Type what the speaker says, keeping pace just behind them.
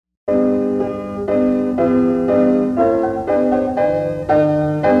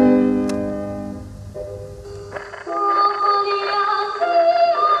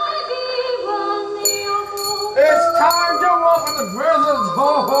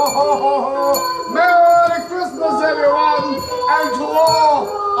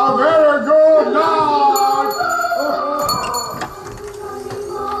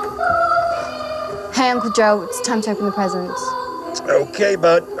Joe. It's time to open the presents. Okay,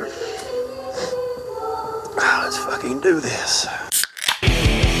 bud. Let's fucking do this.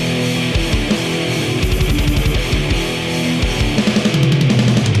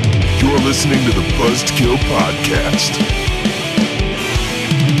 You're listening to the Buzzkill Podcast.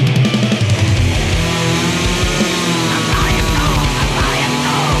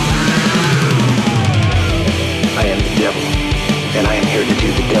 I am the devil, and I am here to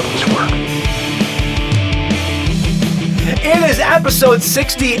do the devil's work. It is episode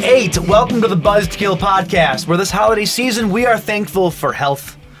 68. Welcome to the Buzzkill Podcast, where this holiday season we are thankful for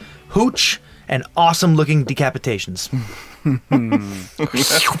health, hooch, and awesome-looking decapitations.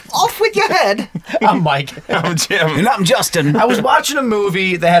 Off with your head. I'm Mike. I'm Jim. And I'm Justin. I was watching a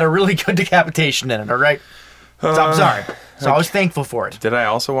movie that had a really good decapitation in it, all right? So I'm sorry. So I was thankful for it. Did I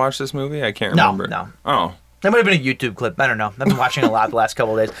also watch this movie? I can't remember. No. Oh. That might have been a YouTube clip. I don't know. I've been watching a lot the last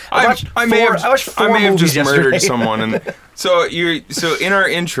couple of days. I watched I may have just yesterday. murdered someone. And so in our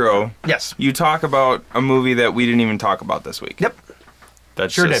intro, yes, you talk about a movie that we didn't even talk about this week. Yep.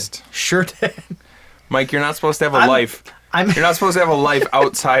 That's Sure did. Mike, you're not supposed to have a life. You're not supposed to have a life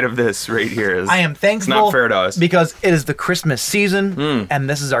outside of this right here. I am thankful. It's not fair to us. Because it is the Christmas season, and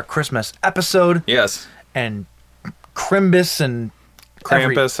this is our Christmas episode. Yes. And Krampus and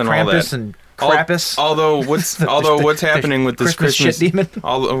Krampus and all that. And Krampus. Although what's happening with this Christmas shit demon?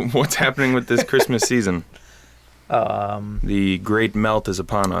 Although what's happening with this Christmas season? The great melt is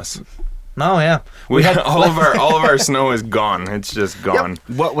upon us. Oh yeah, we had all of our snow is gone. It's just gone.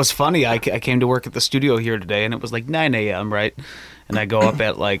 Yep. What was funny, I came to work at the studio here today, and it was like 9 a.m. right, and I go up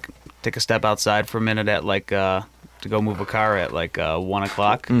at take a step outside for a minute at to go move a car at 1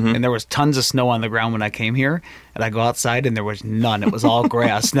 o'clock, and there was tons of snow on the ground when I came here, and I go outside and there was none. It was all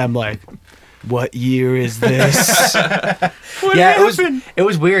grass, and I'm like, what year is this? What happened? It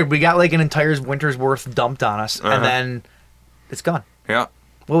was weird. We got an entire winter's worth dumped on us, and then it's gone. Yeah.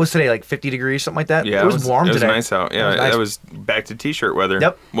 What was today, 50 degrees, something like that? Yeah, it was warm today. It was nice out. Yeah, it was back to t-shirt weather.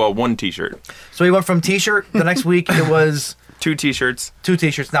 Yep. Well, one t-shirt. So we went from t-shirt. The next week it was two t-shirts.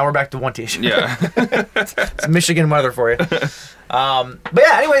 Now we're back to one t-shirt. Yeah. It's Michigan weather for you. But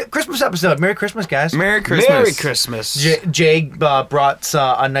yeah, anyway, Christmas episode. Merry Christmas, guys. Merry Christmas. Merry Christmas. Jay brought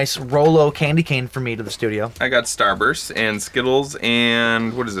a nice Rolo candy cane for me to the studio. I got Starburst and Skittles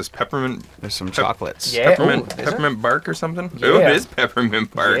and what is this? Peppermint. There's some chocolates. Yeah. Peppermint bark or something? Yeah. Oh, it is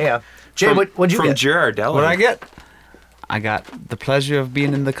peppermint bark. Yeah. Jay, what'd you get? From Girardelli. What'd I get? I got the pleasure of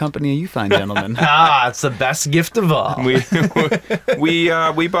being in the company of you fine gentlemen. It's the best gift of all.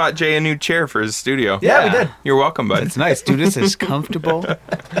 We bought Jay a new chair for his studio. Yeah, we did. You're welcome, bud. It's nice, dude. This is comfortable.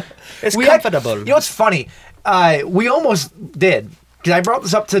 It's You comfortable. know what's funny? We almost did. Because I brought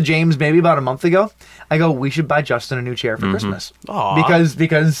this up to James maybe about a month ago. I go, we should buy Justin a new chair for Christmas. Aw. Because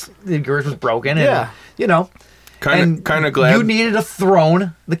yours was broken. And, Kind of glad. You needed a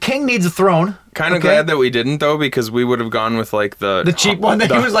throne. The king needs a throne. Kind of glad that we didn't, though, because we would have gone with the cheap one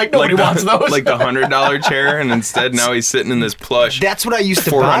that he was like, nobody wants those. Like the $100 chair, and instead now he's sitting in this plush. That's what I used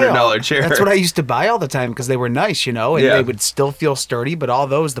to buy. $400 chair. That's what I used to buy all the time because they were nice, and they would still feel sturdy. But all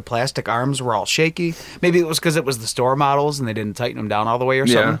those, the plastic arms were all shaky. Maybe it was because it was the store models and they didn't tighten them down all the way or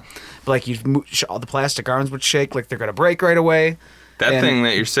something. But all the plastic arms would shake like they're gonna break right away. That thing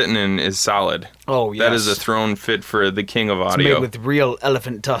that you're sitting in is solid. Oh, yes. That is a throne fit for the king of audio. It's made with real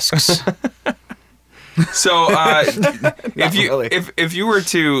elephant tusks. So, if you were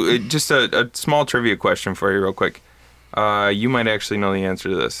to just a small trivia question for you, real quick, you might actually know the answer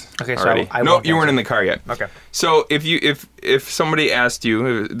to this. Okay, already. so no, you weren't in the car yet. Okay. So if somebody asked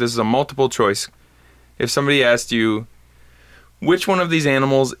you, this is a multiple choice. If somebody asked you, which one of these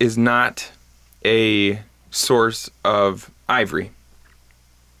animals is not a source of ivory?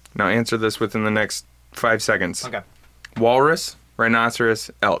 Now answer this within the next 5 seconds. Okay. Walrus, rhinoceros,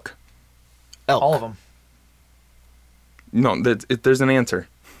 elk. All of them. No, there's an answer.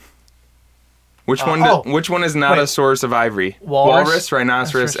 Which one is not a source of ivory? Walrus,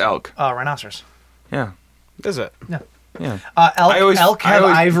 rhinoceros, elk. Rhinoceros. Yeah. Is it? Yeah. Elk have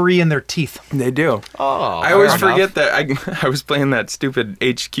ivory in their teeth. They do. Oh. I always forget that I was playing that stupid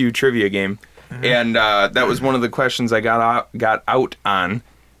HQ trivia game, and that was one of the questions I got out on,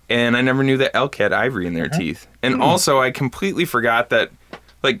 and I never knew that elk had ivory in their teeth. And also, I completely forgot that,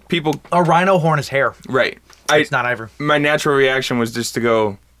 people... A rhino horn is hair. Right. It's not ivory. My natural reaction was just to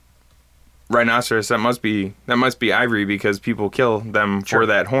go, rhinoceros, that must be ivory because people kill them for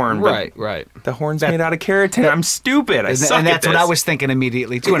that horn. Right. The horn's made out of keratin. I'm stupid. I suck and at that's this. what I was thinking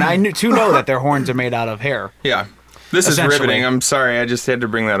immediately, too. And I knew to know that their horns are made out of hair. Yeah. This is Essentially. riveting. I'm sorry. I just had to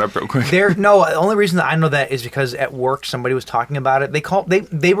bring that up real quick. No, the only reason that I know that is because at work somebody was talking about it.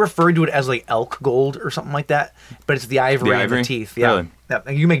 They referred to it as like elk gold or something like that, but it's the ivory in the teeth. Yeah. Really? Yeah.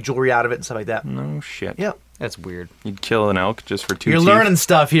 You make jewelry out of it and stuff like that. No shit. Yeah. That's weird. You'd kill an elk just for 2 You're teeth. learning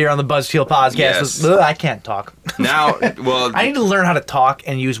stuff here on the Buzzkill podcast. Yes. Ugh, I can't talk. Now, well, I need to learn how to talk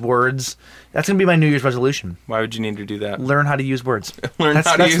and use words. That's going to be my New Year's resolution. why would you need to do that? Learn how to use words. Learn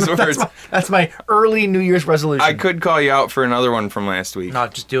how to use words. That's my early New Year's resolution. I could call you out for another one from last week. No,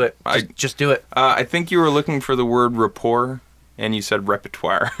 just do it. Just do it. I think you were looking for the word rapport, and you said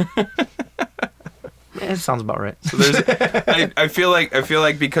repertoire. It sounds about right. So there's, I feel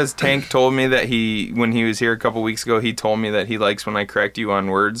like because Tank told me that when he was here a couple weeks ago, he told me that he likes when I correct you on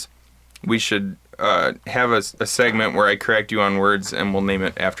words. We should have a segment where I correct you on words, and we'll name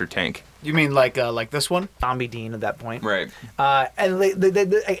it after Tank. You mean like this one? Zombie Dean at that point. Right.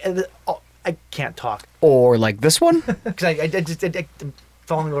 And I can't talk Or like this one? because I'm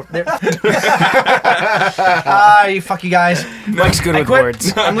falling over there. You fuck you guys. Mike's good I with quit.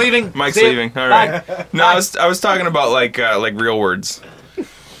 words. I'm leaving. Mike's See ya. leaving. All Bye. right. No, I was talking about like real words,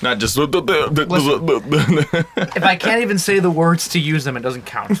 not just. If I can't even say the words to use them, it doesn't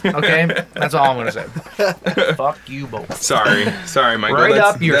count. Okay, that's all I'm gonna say. Fuck you both. Sorry, Michael. Right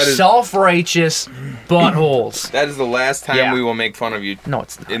That's- up your that is- self-righteous buttholes. That is the last time Yeah. we will make fun of you. No,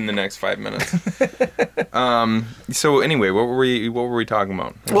 it's not. In the next 5 minutes. So anyway, what were we talking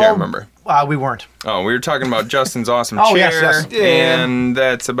about? I can't remember. We weren't. Oh, we were talking about Justin's awesome Oh, chair, yes. and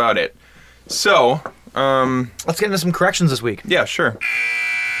that's about it. So, Let's get into some corrections this week. yeah, sure.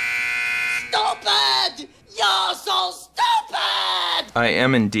 Stupid! You're so stupid! I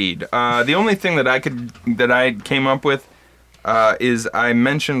am indeed. The only thing that I came up with is I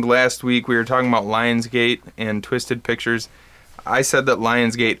mentioned last week we were talking about Lionsgate and Twisted Pictures. I said that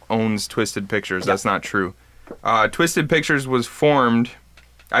Lionsgate owns Twisted Pictures. That's not true. Twisted Pictures was formed.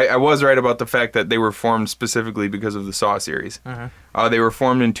 I was right about the fact that they were formed specifically because of the Saw series. They were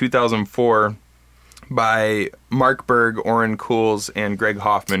formed in 2004 by Mark Berg, Orrin Cools, and Greg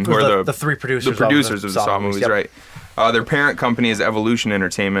Hoffman, who are the three producers. the producers of the Saw movies, right? Their parent company is Evolution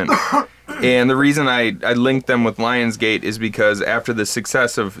Entertainment. And the reason I linked them with Lionsgate is because after the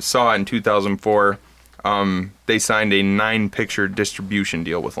success of Saw in 2004, they signed a 9-picture distribution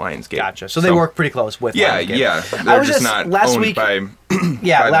deal with Lionsgate. Gotcha. So they work pretty close with Lionsgate. Yeah. I They're was just not last owned week. by...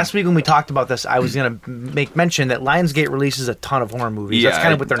 Yeah, by last them. week when we talked about this, I was gonna make mention that Lionsgate releases a ton of horror movies. That's Yeah,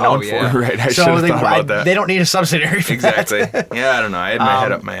 kind of what they're known for. Right, I So should've thought about that. They don't need a subsidiary for Exactly. that. Yeah, I don't know. I had my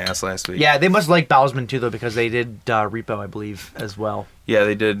head up my ass last week. Yeah, they must like Bowsman too, though, because they did Repo, I believe, as well. Yeah,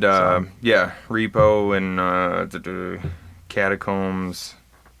 they did. Repo and the Catacombs.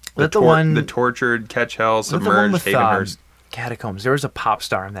 Was that the one? The Tortured, Catch Hell, Was that the one Submerged, with Havenhurst. Catacombs? There was a pop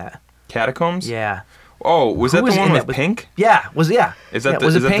star in that. Catacombs? Yeah. Oh, was Who that was the in one that with Pink? Yeah. Is that the-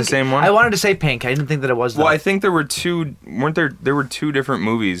 was is it that the Pink? same one? I wanted to say Pink. I didn't think that it was. Well, though. I think there were two. Weren't there? There were two different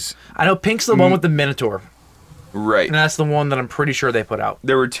movies. I know Pink's the one with the Minotaur, Right. and that's the one that I'm pretty sure they put out.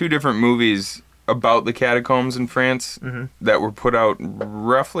 There were two different movies about the catacombs in France that were put out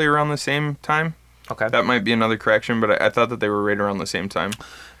roughly around the same time. Okay. That might be another correction, but I thought that they were right around the same time.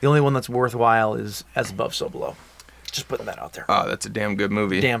 The only one that's worthwhile is As Above, So Below. Just putting that out there. Oh, that's a damn good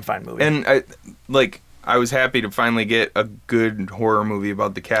movie. Damn fine movie. And I was happy to finally get a good horror movie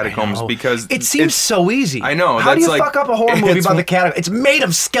about the catacombs I know. because it seems so easy. I know, How do that's you like- fuck up a horror movie it's about one- the catacombs? It's made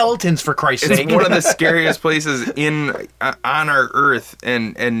of skeletons, for Christ's it's sake. one of the scariest places on our earth,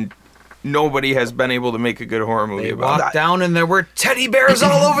 and nobody has been able to make a good horror movie about it. Walked down and there were teddy bears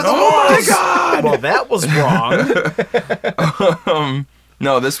all over the Oh walls. my God! Well, that was wrong.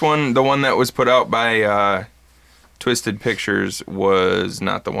 No, this one, the one that was put out by Twisted Pictures, was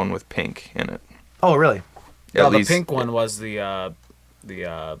not the one with Pink in it. Oh, really? No, At the least pink one was the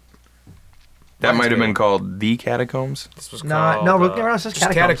that might have been called The Catacombs. This was No, called, no, it says just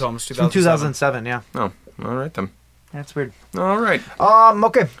Catacombs. Catacombs, It's from 2007, yeah. Oh, all right then. That's weird. All right.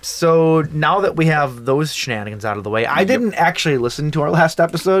 Okay, so now that we have those shenanigans out of the way, I didn't actually listen to our last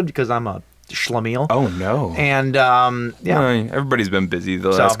episode because I'm a schlemiel. Oh no. And, Everybody's been busy the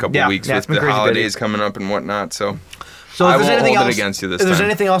last couple weeks it's with been the crazy holidays busy. coming up and whatnot. So So I if there's won't anything hold it else, against you this if there's time.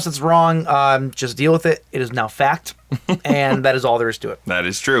 anything else that's wrong, just deal with it. It is now fact, and that is all there is to it. that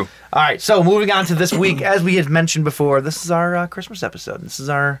is true. All right, so moving on to this week, as we had mentioned before, this is our Christmas episode. This is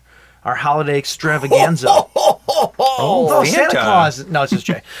our holiday extravaganza. Oh, Santa Santa. Claus! No, it's just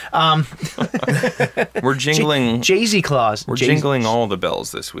Jay. We're jingling. Jay-Z Claus. We're Jay-Z- jingling all the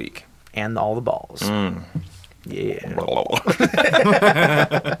bells this week. and all the balls. Yeah.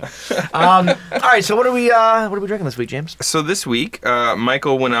 All right, so what are we drinking this week, James? So this week,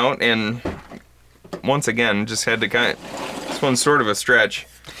 Michael went out and once again, just had to this one's sort of a stretch.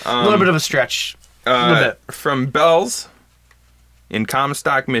 A little bit of a stretch. A little bit. From Bell's in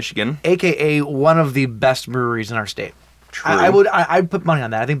Comstock, Michigan. AKA one of the best breweries in our state. True. I'd put money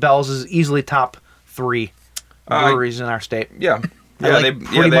on that. I think Bell's is easily top 3 breweries in our state. Yeah. like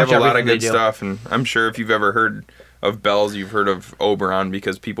They much have a lot of everything they good do. stuff, and I'm sure if you've ever heard of Bell's, you've heard of Oberon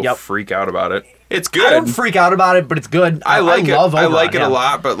because people freak out about it. It's good. I don't freak out about it, but it's good. I like it. love I Oberon, like it yeah. a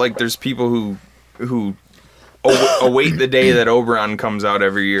lot, but like there's people who await the day that Oberon comes out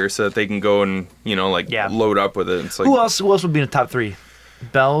every year so that they can go and load up with it. It's like Who else would be in the top 3?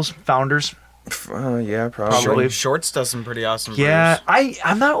 Bell's, Founders. yeah, probably. Probably. Shorts does some pretty awesome Yeah, brews.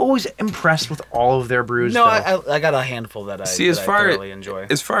 I'm not always impressed with all of their brews. No, though. I got a handful that I See, as far thoroughly enjoy.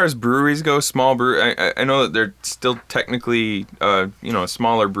 as far as breweries go, small I know that they're still technically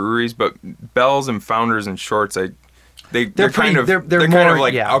smaller breweries, but Bell's and Founders and Shorts, they're kind of more,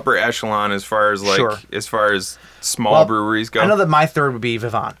 like yeah. upper echelon as far as Sure. as far as small breweries go. I know that my third would be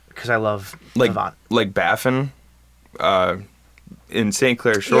Vivant because I love Vivant. Like Baffin, in St.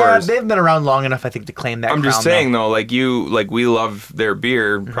 Clair Yeah, Shores. they've been around long enough, I think, to claim that. I'm just crown, saying though, we love their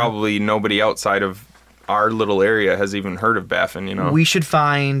beer. Mm-hmm. Probably nobody outside of our little area has even heard of Baffin. We should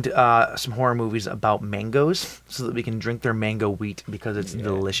find some horror movies about mangoes so that we can drink their mango wheat because it's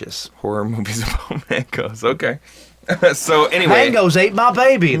delicious. horror movies about mangoes. Okay. So anyway, Mangoes ate my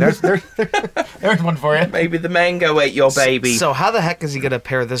baby. There's one for you. maybe the mango ate your baby. So how the heck is he going to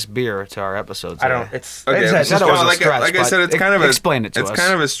pair this beer to our episodes? I don't. It's Okay, like I said, that was a like stretch, I said, but it's kind of a explain it to us. It's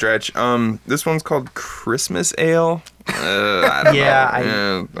kind of a stretch. This one's called Christmas Ale. I don't Yeah,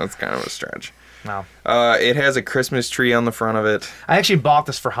 know. That's kind of a stretch. no. It has a Christmas tree on the front of it. I actually bought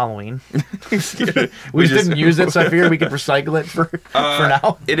this for Halloween. we just didn't use it, so I figured we could recycle it for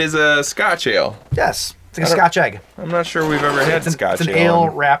now. It is a Scotch ale. Yes, it's like a Scotch egg. I'm not sure we've ever had Scotch It's an ale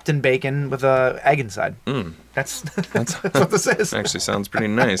wrapped in bacon with a egg inside. That's what this is. Actually sounds pretty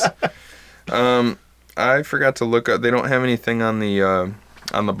nice. I forgot to look up. They don't have anything on the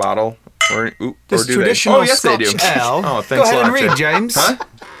bottle, or do This they? traditional Oh, yes, they do. Scotch ale. Oh, Go thanks a ahead and lot, read, Jay. James.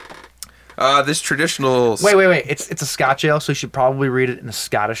 Huh? This traditional. Wait. It's a Scotch ale, so you should probably read it in a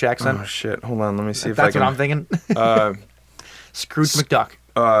Scottish accent. Oh shit! Hold on. Let me see if That's I what can. I'm thinking. Scrooge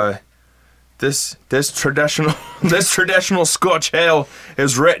McDuck. This traditional Scotch ale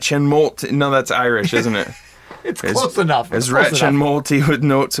is rich and malt. No, that's Irish, isn't it? It's close enough. It's rich and malty with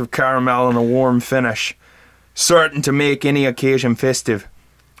notes of caramel and a warm finish, certain to make any occasion festive,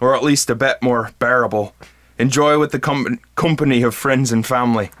 or at least a bit more bearable. Enjoy with the company of friends and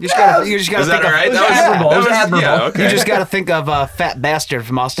family. You just gotta Is think that of all right? It was admirable. It was admirable. Yeah, okay. You just gotta think of Fat Bastard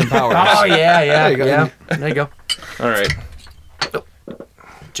from Austin Powers. Oh yeah. There you go. Yeah. There you go. All right.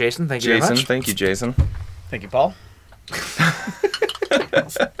 Jason, thank you very Jason, much. thank you, Jason. Thank you, Paul.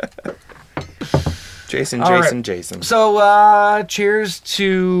 Jason. All right. So, cheers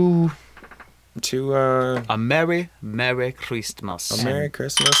to To A Merry Christmas. a Merry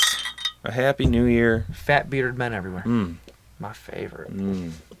Christmas, a Happy New Year. fat bearded men everywhere. My favorite.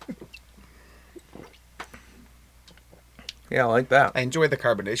 Yeah, I like that. I enjoy the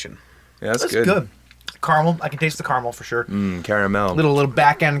carbonation. Yeah, that's That's good. Caramel. I can taste the caramel for sure. Caramel. Little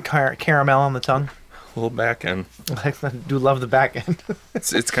back end caramel on the tongue. Little back end. I do love the back end.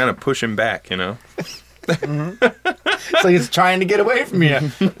 It's kind of pushing back, you know. It's like it's trying to get away from you,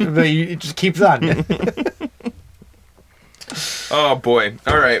 but it just keeps on. Oh boy.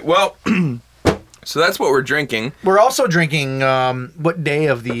 All right. Well, so that's what we're drinking. We're also drinking. What day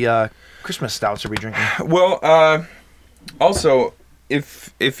of the Christmas stouts are we drinking? Well, also,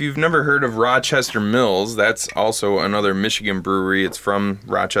 if you've never heard of Rochester Mills, that's also another Michigan brewery. It's from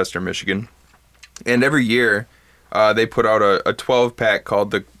Rochester, Michigan, and every year they put out a 12-pack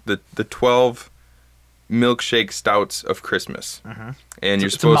called the 12 milkshake stouts of Christmas. And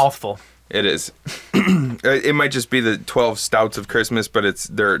It's a mouthful. It is. It might just be the 12 stouts of Christmas, but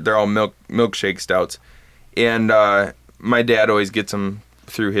they're all milkshake stouts. And my dad always gets them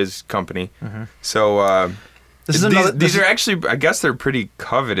through his company. So these are actually, I guess they're pretty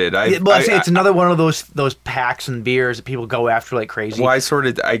coveted. I say it's another one of those packs and beers that people go after like crazy. Well,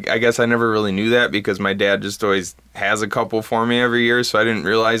 I guess I never really knew that because my dad just always has a couple for me every year, so I didn't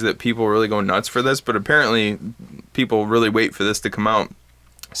realize that people really go nuts for this, but apparently people really wait for this to come out.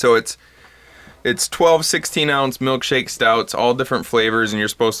 So it's 12 16-ounce milkshake stouts, all different flavors, and you're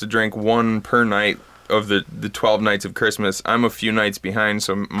supposed to drink one per night of the 12 nights of Christmas. I'm a few nights behind,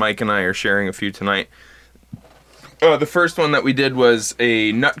 so Mike and I are sharing a few tonight. The first one that we did was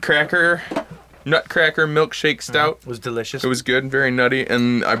a nutcracker milkshake stout. It was delicious. It was good, very nutty,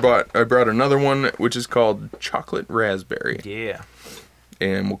 and I brought another one which is called chocolate raspberry. Yeah.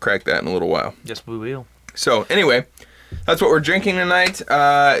 and we'll crack that in a little while. Yes, we will. So anyway, that's what we're drinking tonight.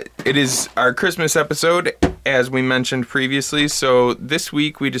 It is our Christmas episode, as we mentioned previously. So this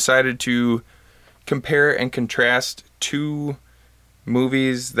week we decided to compare and contrast two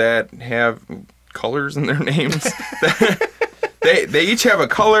movies that have colors in their names. They each have a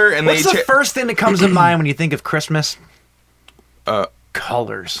color, and What's the first thing that comes to mind when you think of Christmas?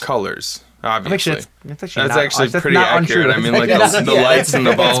 Colors. Colors, obviously. That's actually that's pretty not accurate. untrue. I mean, like the lights and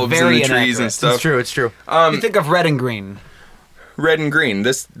the bulbs and very the trees and inaccurate. stuff. It's true. You think of red and green. Red and green.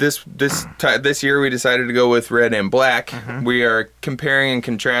 This year we decided to go with red and black. Mm-hmm. We are comparing and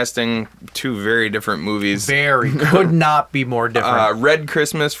contrasting two very different movies. Could not be more different. Red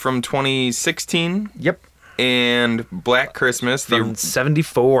Christmas from 2016. Yep. And Black Christmas, From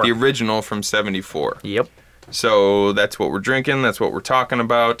 74. the original from 74. Yep. So that's what we're drinking. That's what we're talking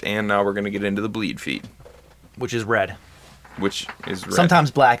about. And now we're going to get into the bleed feed, Which is red. which is red. Sometimes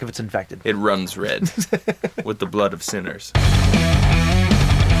black if it's infected. It runs red with the blood of sinners.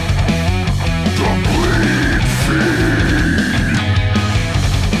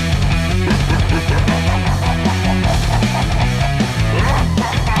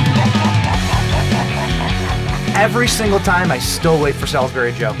 Every single time I still wait for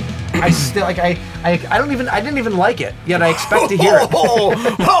Salisbury Joe. I still I didn't even like it, yet I expect to hear it.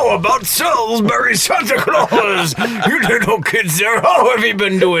 How about Salisbury Santa Claus? You little kids there, how have you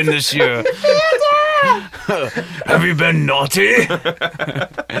been doing this year? Have you been naughty?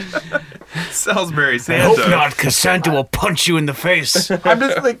 Salisbury I Santa. hope not, because Santa will punch you in the face. I'm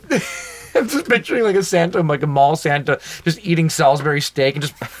just like I'm just picturing like a Santa, like a mall Santa, just eating Salisbury steak and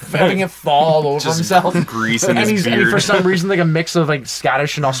just having it fall all over himself. Grease in And his and beard. for some reason like a mix of like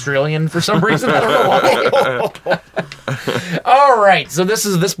Scottish and Australian for some reason. I don't know why. All right, so this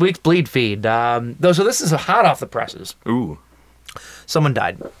is this week's bleed feed. So this is hot off the presses. Ooh. Someone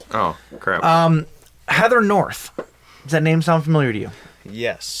died. Oh, crap. Heather North. Does that name sound familiar to you?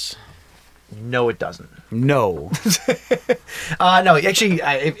 Yes. No, it doesn't. No. No, actually,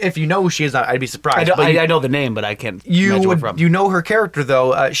 if you know who she is, I'd be surprised. I know the name, but I can't You imagine where would, from. you know her character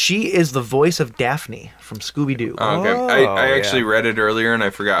though. She is the voice of Daphne from Scooby Doo. Okay. I yeah. actually read it earlier and I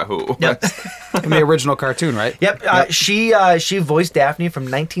forgot who it was. Yep. From the original cartoon, right? Yep. She voiced Daphne from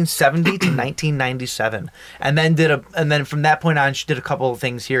 1970 to 1997, and then from that point on, she did a couple of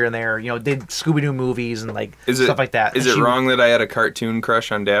things here and there. You know, did Scooby Doo movies and stuff like that. Is And it she- wrong that I had a cartoon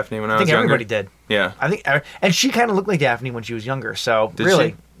crush on Daphne when I I was think younger? everybody did. Yeah. I think, and she kind of looked like Daphne when she was younger. So Did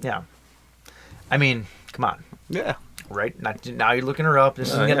really, she? yeah. I mean, come on. Yeah. Right now you're looking her up. This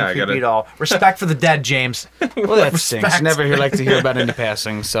isn't getting yeah, I creepy gotta- at all. Respect for the dead, James. Well, that stinks. Respect. Never like to hear about into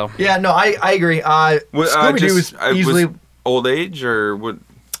passing, so. Yeah, no, I agree. Scooby Doo is easily. was old age or what?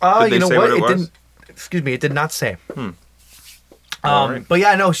 Oh, did they you know say what? what it was? didn't. Excuse me, it did not say. Alright. But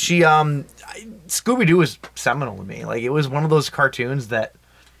yeah, no, she. Scooby Doo was seminal to me. Like it was one of those cartoons that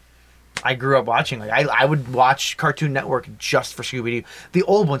I grew up watching. Like I would watch Cartoon Network just for Scooby Doo. The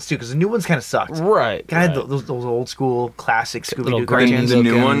old ones too, because the new ones kind of sucked. Right. I had those old school classic Scooby Little Doo green cartoons. The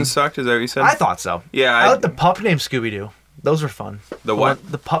new looking- one sucked. Is that what you said? I thought so. Yeah, I I- liked the pup named Scooby Doo. Those were fun. The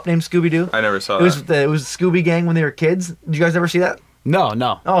what? The pup named Scooby Doo. I never saw It was that. it was Scooby Gang when they were kids. Did you guys ever see that? No.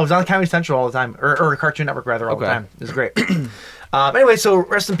 Oh, it was on Comedy Central all the time, or Cartoon Network rather all the Okay. time. It was great. Anyway, so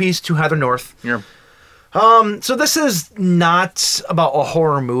rest in peace to Heather North. Yeah. So this is not about a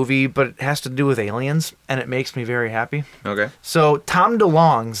horror movie, but it has to do with aliens, and it makes me very happy. Okay. So Tom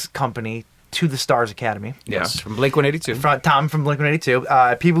DeLonge's company, To the Stars Academy. Yes. From Blink 182. Tom from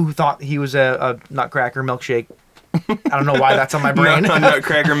Blink-182. People who thought he was a Nutcracker milkshake. I don't know why that's on my brain.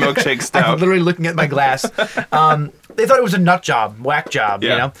 Nutcracker milkshake I'm stout. literally looking at my glass. They thought it was a nut job, whack job,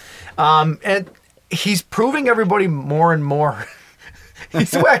 Yeah. you know? And he's proving everybody more and more.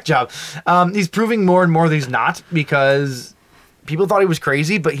 He's a whack job. He's proving more and more that he's not, because people thought he was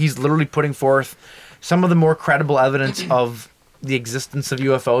crazy, but he's literally putting forth some of the more credible evidence of the existence of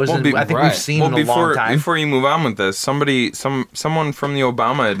UFOs than I think we've seen in a long time. Before you move on with this, someone from the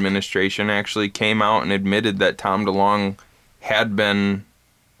Obama administration actually came out and admitted that Tom DeLonge had been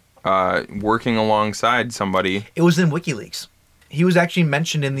working alongside somebody. It was in WikiLeaks. He was actually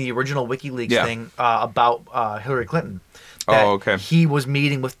mentioned in the original WikiLeaks Yeah. thing about Hillary Clinton. That okay. He was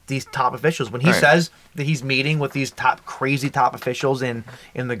meeting with these top officials. When he Right. says that he's meeting with these crazy top officials in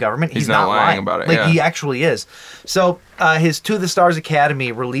the government, he's not not lying about it, Like yeah. he actually is. So his To the Stars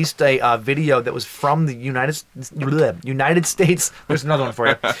Academy released a video that was from the United States. There's another one for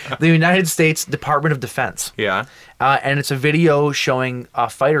you. The United States Department of Defense. Yeah. And it's a video showing a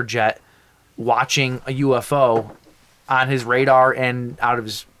fighter jet watching a UFO on his radar and out of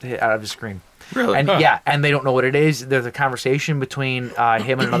his screen. Really? And and they don't know what it is. There's a conversation between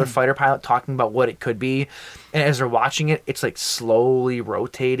him and another fighter pilot talking about what it could be. And as they're watching it, it's like slowly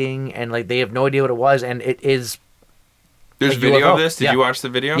rotating, and like they have no idea what it was, and it is. There's a video UFO. of this. Did you watch the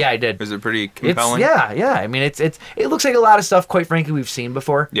video? Yeah, I did. Is it pretty It's, compelling? yeah. I mean, it looks like a lot of stuff. Quite frankly, we've seen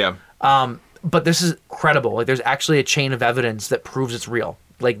before. Yeah. But this is credible. Like, there's actually a chain of evidence that proves it's real.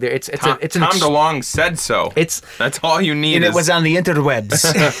 Like, it's Tom DeLonge said so. That's all you need. And it was on the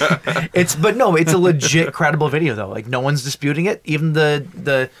interwebs. It's a legit credible video though. Like, no one's disputing it. Even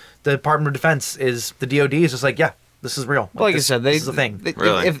the Department of Defense the DoD is just like, yeah, this is real. Well, like this, I said, this is the thing.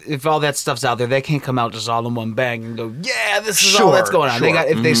 Really? If all that stuff's out there, they can't come out just all in one bang and go, yeah, this is all Sure, that's going on. sure.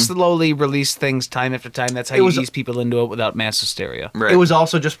 If they slowly release things time after time, that's how you ease people into it without mass hysteria. Right. It was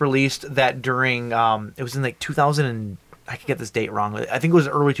also just released that during it was in like 2000 and I could get this date wrong. I think it was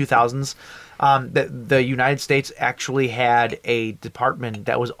early 2000s. That the United States actually had a department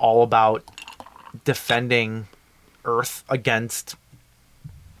that was all about defending Earth against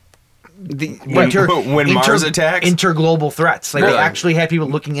when Mars attacks? interglobal threats. Like, Really? they actually had people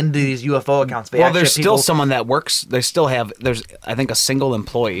looking into these UFO accounts. Well, there's still someone that works. They still have. There's, I think, a single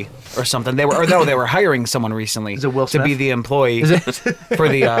employee or something. They were hiring someone recently Is it Will to be Smith? the employee for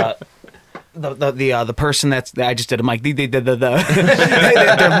the person that I just did a mic. They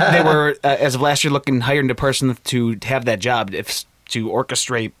were as of last year hiring a person to have that job to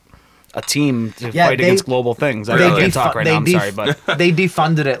orchestrate a team to fight against global things. I can't talk right now. I'm sorry, but they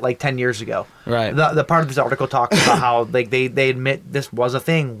defunded it like 10 years ago. Right. The part of this article talks about how like they admit this was a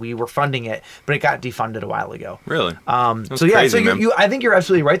thing. We were funding it, but it got defunded a while ago. Really? So you I think you're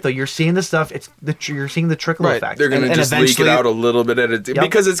absolutely right though. You're seeing the stuff. You're seeing the trickle effect. They're going to And just leak it eventually- out a little bit at a time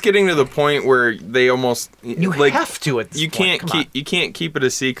because it's getting to the point where they almost You like have to at this you point. Come on. you can't keep it a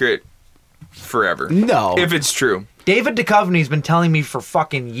secret forever. No. If it's true. David Duchovny's been telling me for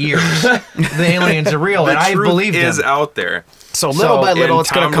fucking years the aliens are real, and I truth believed him. is out there. So little by little, and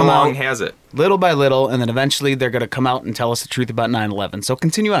it's going Tom to come DeLonge out. has it. Little by little, and then eventually they're going to come out and tell us the truth about 9/11. So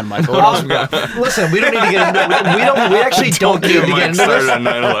continue on, Michael. What else we got? Listen, we don't need to get into it. We actually don't need to get into started this. on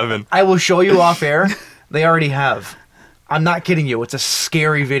 9/11. I will show you off air. They already have. I'm not kidding you. It's a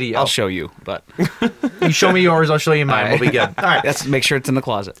scary video. I'll show you, but You show me yours, I'll show you mine. We'll be good. All right. let's make sure it's in the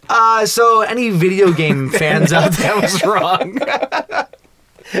closet. So any video game fans out there? That was wrong.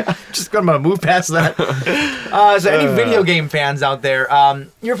 Just gonna move past that. So any video game fans out there?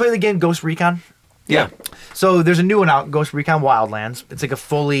 You ever play the game Ghost Recon? Yeah. So there's a new one out, Ghost Recon Wildlands. It's like a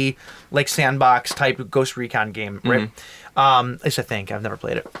fully like sandbox type Ghost Recon game, right? At least I think. I've never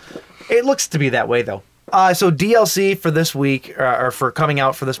played it. It looks to be that way though. So DLC for this week or for coming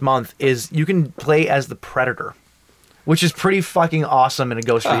out for this month is you can play as the Predator, which is pretty fucking awesome in a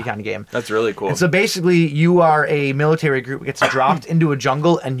Ghost Recon game. That's really cool. And so basically, you are a military group that gets dropped into a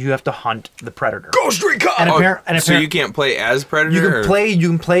jungle, and you have to hunt the Predator. Ghost Recon! So you can't play as Predator? You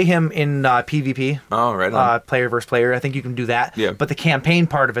can play him in PvP. Oh, right on. Player versus player. I think you can do that. Yeah. But the campaign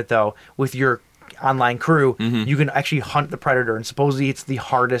part of it, though, with your online crew, you can actually hunt the Predator, and supposedly it's the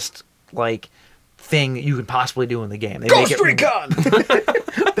hardest thing you could possibly do in the game. Ghost Recon!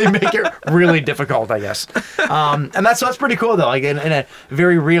 They make it really difficult, I guess. And that's pretty cool though. Like in a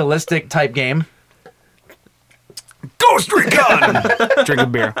very realistic type game. Ghost Recon! Drink a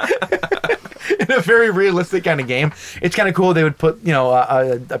beer. In a very realistic kind of game, it's kind of cool. They would put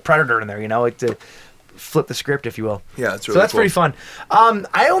a Predator in there, to flip the script, if you will. Yeah, it's really so that's cool. pretty fun.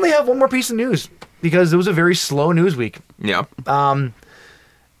 I only have one more piece of news because it was a very slow news week. Yeah.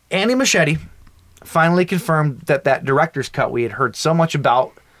 Andy Muschietti finally confirmed that director's cut we had heard so much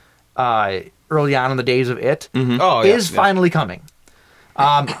about early on in the days of it is finally coming.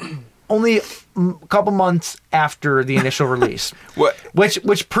 Only a couple months after the initial release. What?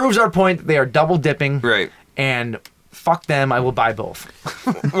 Which proves our point that they are double dipping. Right. And fuck them, I will buy both.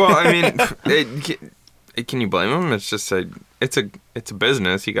 Well, I mean, can you blame them? It's just it's a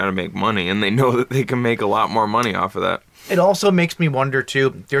business. You got to make money, and they know that they can make a lot more money off of that. It also makes me wonder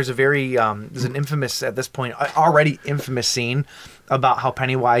too. There's an infamous at this point already infamous scene about how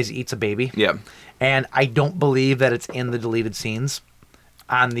Pennywise eats a baby. Yeah. And I don't believe that it's in the deleted scenes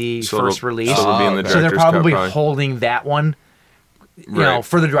on the first release. So it'll be in the So they're director's cut, probably holding that one, Right.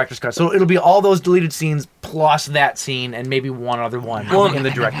 for the director's cut. So it'll be all those deleted scenes plus that scene and maybe one other one in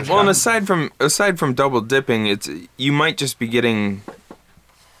the director's cut. Well, and aside from double dipping, you might just be getting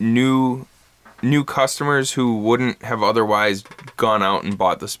new customers who wouldn't have otherwise gone out and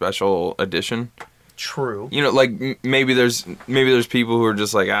bought the special edition. True. Maybe there's people who are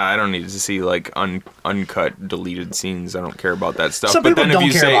just like, I don't need to see uncut deleted scenes. I don't care about that stuff. Some but people then don't if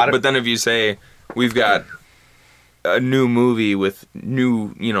you care say about it. But then if you say we've got a new movie with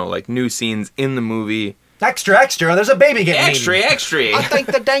new, like new scenes in the movie. Extra, extra! There's a baby getting Extra, eaten. extra. I think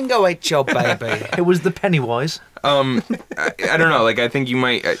the dingo ate your baby. It was the Pennywise. I don't know. Like, I think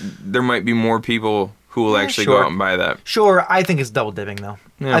there might be more people who will actually go sure. out and buy that. Sure, I think it's double dipping though.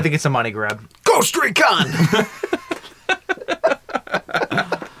 Yeah. I think it's a money grab. Ghost Recon.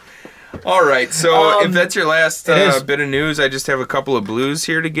 All right, so if that's your last it is. bit of news, I just have a couple of blues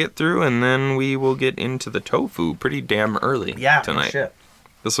here to get through, and then we will get into the tofu pretty damn early tonight. Shit.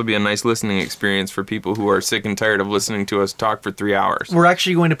 This will be a nice listening experience for people who are sick and tired of listening to us talk for 3 hours. We're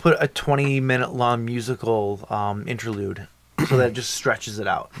actually going to put a 20-minute long musical interlude so that it just stretches it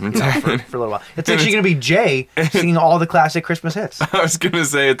out for a little while. It's actually going to be Jay singing all the classic Christmas hits. I was going to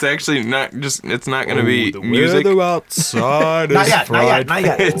say, it's actually not going to be music. The weather outside is Not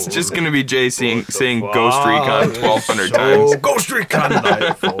yet. It's just going to be Jay saying Ghost Recon 1,200 times. Ghost Recon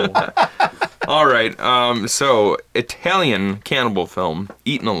Nightfall. All right, so Italian cannibal film,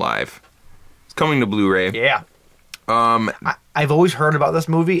 Eaten Alive. It's coming to Blu-ray. Yeah. I've always heard about this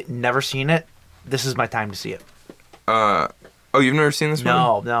movie, never seen it. This is my time to see it. Oh, you've never seen this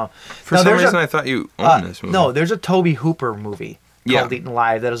movie? No. For some reason, I thought you owned this movie. No, there's a Toby Hooper movie called Eaten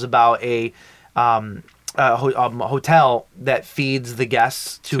Alive that is about a hotel that feeds the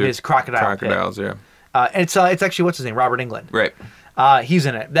guests to his crocodiles, pit. yeah. It's actually, what's his name? Robert Englund. Right. He's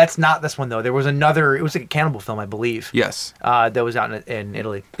in it. That's not this one, though. There was another, it was like a cannibal film, I believe. Yes. That was out in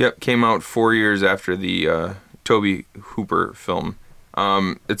Italy. Yep, came out 4 years after the Toby Hooper film.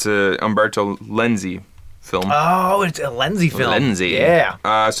 It's a Umberto Lenzi film. Oh, it's a Lenzi film. Lenzi.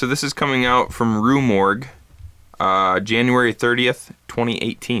 Yeah. So this is coming out from Rue Morgue, January 30th,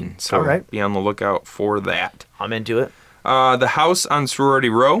 2018. So all right. Be on the lookout for that. I'm into it. The House on Sorority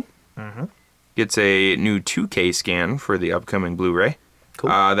Row Mm-hmm. gets a new 2K scan for the upcoming Blu-ray. Cool.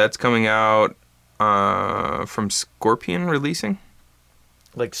 That's coming out from Scorpion releasing.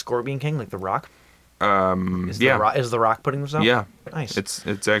 Like Scorpion King, like The Rock? Yeah. Is The Rock putting this out? Yeah. Nice.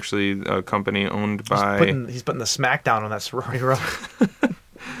 It's actually a company owned by... He's putting the smackdown on that sorority row.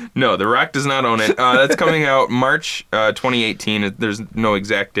 No, The Rock does not own it. That's coming out March 2018. There's no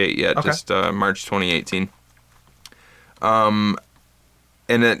exact date yet, Okay. just March 2018. And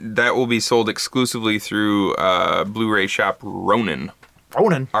that will be sold exclusively through Blu-ray shop Ronin.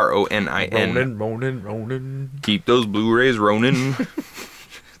 Ronin. Ronin. Ronin. Keep those Blu-rays Ronin.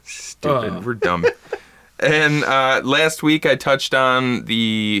 Stupid. We're dumb. And last week I touched on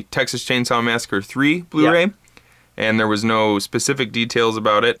the Texas Chainsaw Massacre 3 Blu-ray. Yep. And there was no specific details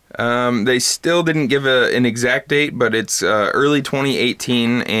about it. They still didn't give an exact date, but it's early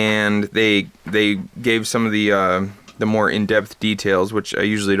 2018, and they gave some of the more in-depth details, which I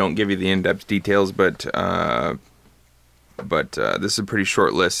usually don't give you the in-depth details, but this is a pretty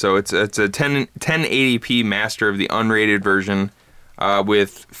short list. So it's a 1080p master of the unrated version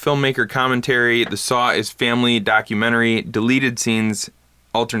with filmmaker commentary. The Saw is family documentary, deleted scenes,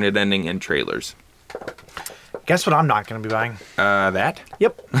 alternate ending, and trailers. Guess what I'm not going to be buying? That?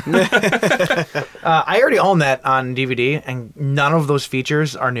 Yep. I already own that on DVD, and none of those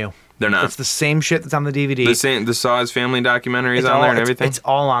features are new. They're not. It's the same shit that's on the DVD. The Saw's family documentary is on there and everything? It's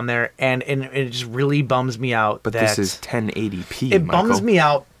all on there, and it just really bums me out. But that this is 1080p, It Michael. bums me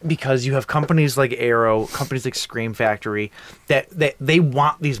out because you have companies like Arrow, companies like Scream Factory, that they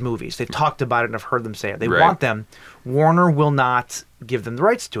want these movies. They've talked about it and I've heard them say it. They Right. want them. Warner will not give them the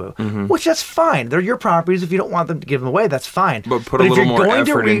rights to it, which that's fine. They're your properties. If you don't want them to give them away, that's fine. But put a little more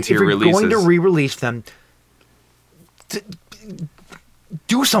effort into your If you're going to releases. re-release them,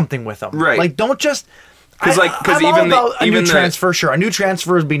 do something with them. Right. Like, don't just... Because I'm all even about a new even transfer, sure. A new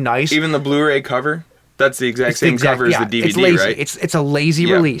transfer would be nice. even the Blu-ray cover, that's the exact same cover as the DVD, it's lazy. right? It's a lazy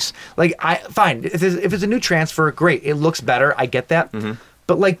Yeah. release. Like, fine. If it's a new transfer, great. It looks better. I get that. Mm-hmm.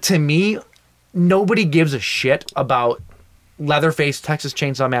 But like, to me, nobody gives a shit about Leatherface Texas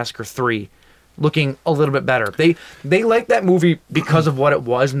Chainsaw Massacre 3 looking a little bit better. They like that movie because of what it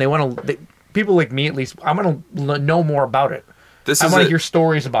was, and they want to. People like me, at least, I want to know more about it. I want to hear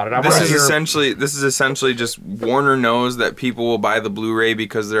stories about it. This is essentially just Warner knows that people will buy the Blu-ray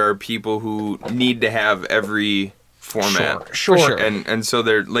because there are people who need to have every format. Sure. And so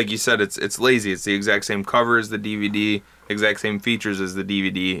they're, like you said, it's lazy. It's the exact same cover as the DVD, exact same features as the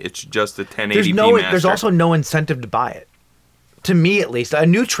DVD. It's just a 1080p master. There's also no incentive to buy it. To me, at least, a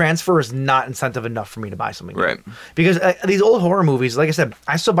new transfer is not incentive enough for me to buy something. Right. Because these old horror movies, like I said,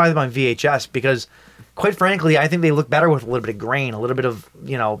 I still buy them on VHS because, quite frankly, I think they look better with a little bit of grain, a little bit of,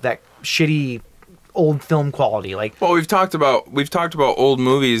 that shitty old film quality. Like, Well, we've talked about old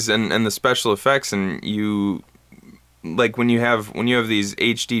movies and the special effects, and like when you have these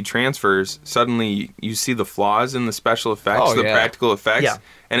HD transfers, suddenly you see the flaws in the special effects, the practical effects, Yeah.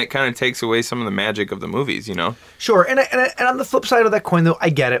 and it kind of takes away some of the magic of the movies, you know? Sure, and on the flip side of that coin, though, I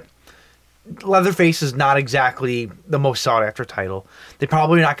get it. Leatherface is not exactly the most sought after title. They're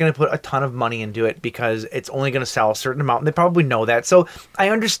probably not going to put a ton of money into it because it's only going to sell a certain amount, and they probably know that. So I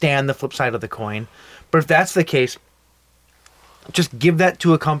understand the flip side of the coin, but if that's the case, just give that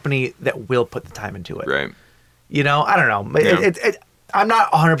to a company that will put the time into it. Right. You know, I don't know. Yeah. I'm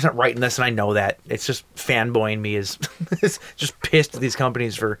not 100% right in this, and I know that. It's just fanboying me is just pissed at these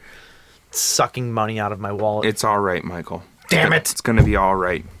companies for sucking money out of my wallet. It's all right, Michael. Damn it. It's going to be all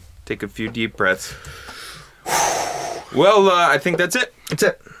right. Take a few deep breaths. Well, I think that's it. That's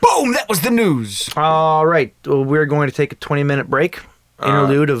it. Boom! That was the news. All right. Well, we're going to take a 20-minute break.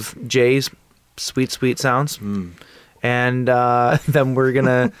 Interlude of Jay's sweet, sweet sounds. And then we're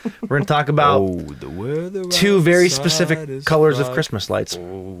gonna talk about the weather two very outside specific is colors of bright. Christmas lights,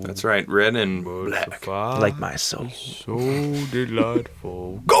 That's right. Red and Black. like my soul. So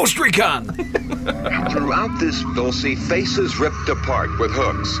delightful. Ghost Recon! Throughout this, they'll see faces ripped apart with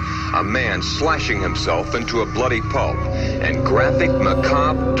hooks, a man slashing himself into a bloody pulp, and graphic,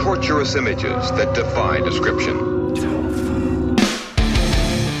 macabre, torturous images that defy description.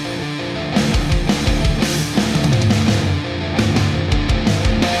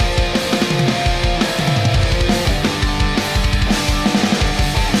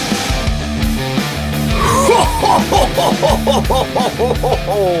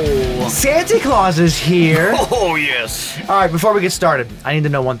 Santa Claus is here. Oh, yes. All right, before we get started, I need to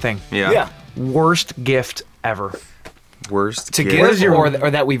know one thing. yeah. Worst gift ever. Worst To gift. What is give your- or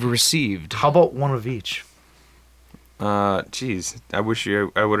that we've received. How about one of each? Geez, I wish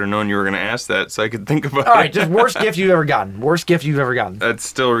I would have known you were going to ask that so I could think about All it. right, just worst gift you've ever gotten. Worst gift you've ever gotten. That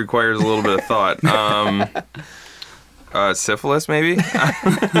still requires a little bit of thought. Syphilis, maybe?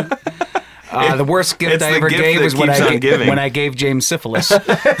 The worst gift It's I the ever gift gave that was when keeps on I, giving. when I gave James syphilis.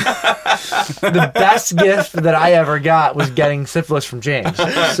 The best gift that I ever got was getting syphilis from James.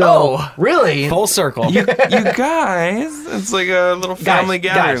 So, really, Full circle. You guys, it's like a little family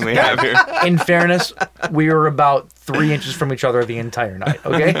gathering we have here. in fairness, we were about 3 inches from each other the entire night,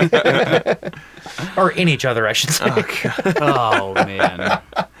 okay? Or in each other, I should say. Oh, man.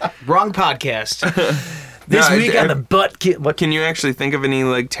 Wrong podcast. This No, week on the butt kit. What? Can you actually think of any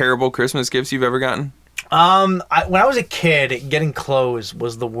like terrible Christmas gifts you've ever gotten? When I was a kid, getting clothes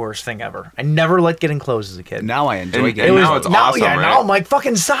was the worst thing ever. I never liked getting clothes as a kid. Now I enjoy And getting now it's awesome, right? Now I'm like,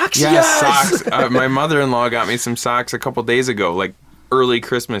 fucking socks, Yeah, yes! socks. My mother-in-law got me some socks a couple days ago, like early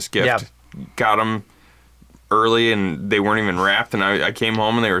Christmas gift. Yeah. Got them early, and they weren't even wrapped. And I came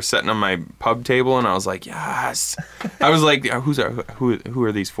home, and they were sitting on my pub table, and I was like, yes. I was like, who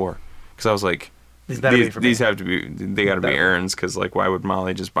are these for? Because I was like, better be for me. these have to be, they got to be Aaron's, because like, why would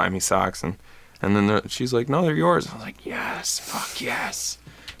Molly just buy me socks? And then she's like, no, they're yours. I was like, yes, fuck yes.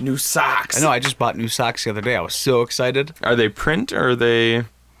 New socks. I know, I just bought new socks the other day. I was so excited. Are they print or are they...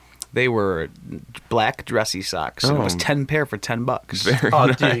 They were black dressy socks. And it was Oh. 10 pair for $10. Very Oh,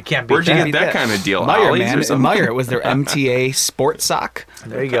 nice. dude, you can't beat Where'd you that. get that kind of deal? Meyer, Ollie's man. or something? Meyer, it was their MTA sport sock.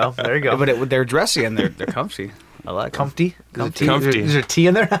 There you go. There you go. But they're dressy and they're comfy. I like 'em. Comfy? Comfy? Comfy. Is there tea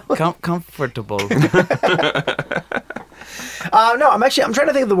in there now? Comfortable. No, I'm trying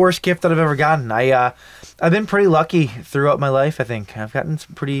to think of the worst gift that I've ever gotten. I've been pretty lucky throughout my life. I think I've gotten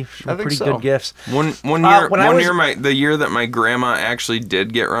some pretty so. good gifts. One when I was- year, the year that my grandma actually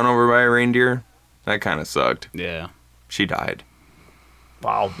did get run over by a reindeer, that kind of sucked. Yeah. She died.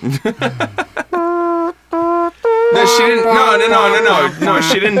 Wow. No, she didn't. No.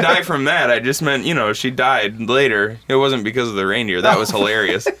 She didn't die from that. I just meant, she died later. It wasn't because of the reindeer. That was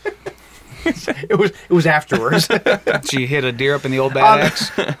hilarious. It was afterwards. She hit a deer up in the old bad axe.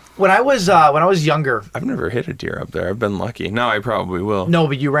 when I was younger. I've never hit a deer up there. I've been lucky. Now I probably will. No,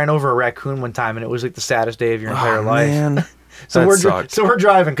 but you ran over a raccoon one time, and it was like the saddest day of your entire life. Man. So That sucked. we're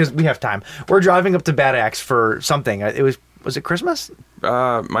driving because we have time. We're driving up to Bad Axe for something. Was it Christmas?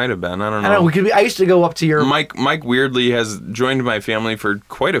 Might have been. I don't know. I don't know. I used to go up to your. Mike weirdly has joined my family for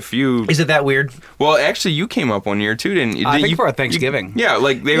quite a few. Is it that weird? Well, actually, you came up one year too, didn't you? I think for our Thanksgiving. Yeah,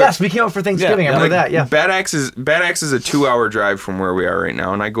 like they. Yes, we came up for Thanksgiving. I remember that. Yeah. Bad Axe is a 2-hour drive from where we are right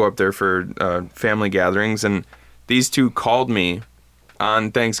now, and I go up there for family gatherings. And these two called me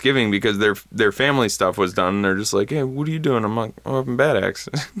on Thanksgiving because their family stuff was done. And they're just like, "Hey, what are you doing?" I'm like, "I'm up in Bad Axe."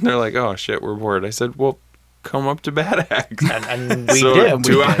 They're like, "Oh shit, we're bored." I said, "Well, come up to Bad Axe." And we So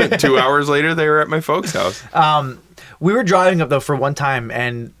did. 2 hours later, they were at my folks' house. We were driving up though for one time,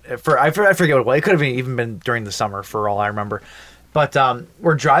 and I forget what it was. It could have even been during the summer for all I remember. But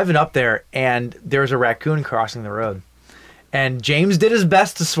we're driving up there, and there's a raccoon crossing the road. and James did his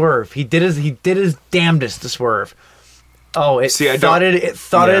best to swerve. He did his damnedest to swerve. Oh, it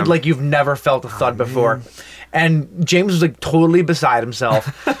thudded like you've never felt a thud before. And James was like totally beside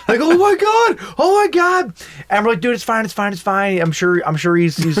himself. Like, oh my god. And we're like, dude, it's fine. I'm sure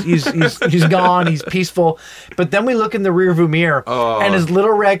he's gone. He's peaceful. But then we look in the rearview mirror, and his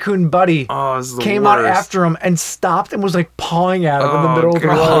little raccoon buddy came out after him and stopped and was like pawing at him in the middle of the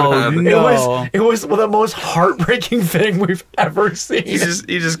road. No. It was the most heartbreaking thing we've ever seen. He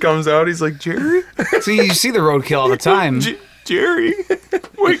just comes out. He's like, Jerry, So you see the roadkill all the time. Jerry,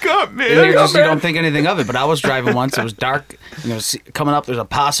 wake up, man. And you don't think anything of it. But I was driving once. It was dark. And there's coming up. There's a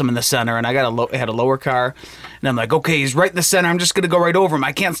possum in the center, and I had a lower car. And I'm like, okay, he's right in the center. I'm just gonna go right over him.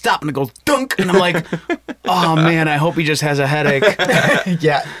 I can't stop. And it goes dunk. And I'm like, oh man, I hope he just has a headache.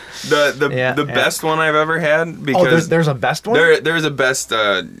 Yeah. The best one I've ever had, because there's a best one. There's a best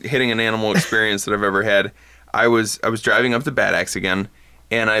hitting an animal experience that I've ever had. I was driving up to Bad Axe again.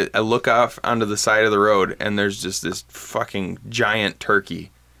 And I look off onto the side of the road, and there's just this fucking giant turkey,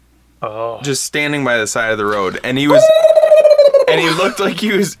 just standing by the side of the road. And he looked like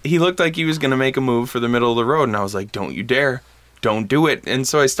he was gonna make a move for the middle of the road. And I was like, "Don't you dare! Don't do it!" And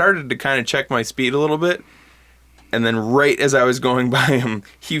so I started to kind of check my speed a little bit. And then right as I was going by him,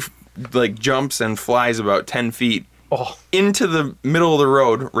 he like jumps and flies about 10 feet into the middle of the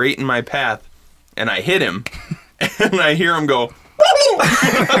road, right in my path. And I hit him, and I hear him go.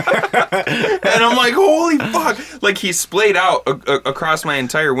 And I'm like, holy fuck. Like, he splayed out across my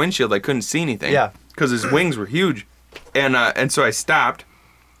entire windshield. I couldn't see anything. Yeah. Because his wings were huge. And so I stopped,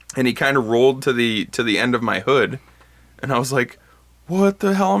 and he kind of rolled to the end of my hood. And I was like, what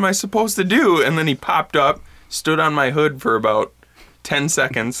the hell am I supposed to do? And then he popped up, stood on my hood for about 10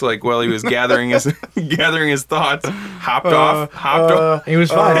 seconds, like while he was gathering his thoughts, hopped off. He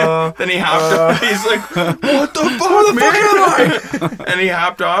was fine. Then he hopped off. He's like, what the fuck, man? And he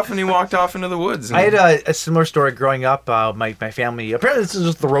hopped off, and he walked off into the woods. I had a similar story growing up. My family, apparently this is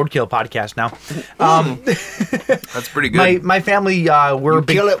just the Roadkill podcast now. That's pretty good. My family, we're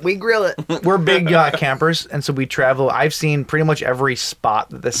big, Kill it, we grill it. we're big campers, and so we travel. I've seen pretty much every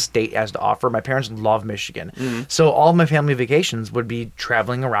spot that the state has to offer. My parents love Michigan. So all my family vacations would be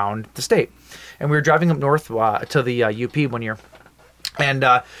traveling around the state. And we were driving up north to the UP one year. And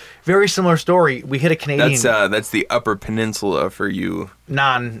very similar story. We hit a Canadian. That's the Upper Peninsula for you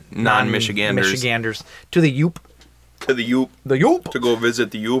non-Michiganders. To the Yoop. To the Yoop. The Yoop. To go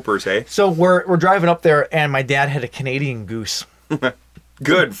visit the Yoopers, hey? So we're driving up there, and my dad had a Canadian goose.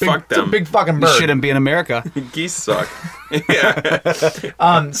 Good, fuck them. It's a big fucking bird. This shouldn't be in America. Geese suck.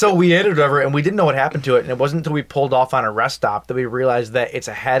 Yeah. So we hit it over, and we didn't know what happened to it. And it wasn't until we pulled off on a rest stop that we realized that its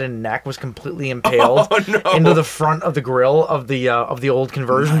head and neck was completely impaled into the front of the grill of the old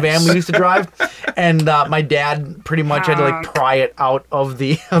conversion van we used to drive. And my dad pretty much had to like pry it out of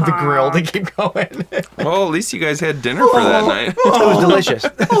the grill to keep going. Well, at least you guys had dinner for that night. It was delicious.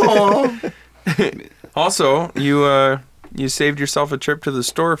 Also, you saved yourself a trip to the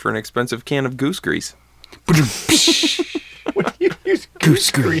store for an expensive can of goose grease. What do you use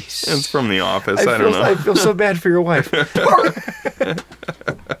goose grease? It's from The Office. I don't know. I feel so bad for your wife.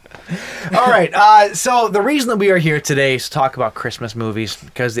 All right. So the reason that we are here today is to talk about Christmas movies,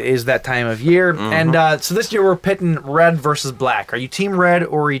 because it is that time of year. And so this year we're pitting red versus black. Are you team red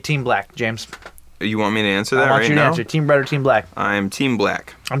or are you team black, James? You want me to answer that right now? I want you to answer. Team red or team black? I'm team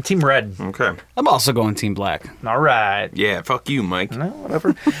black. I'm team red. Okay. I'm also going team black. All right. Yeah, fuck you, Mike. No,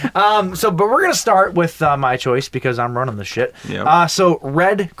 whatever. But we're going to start with my choice because I'm running the shit. Yep. So,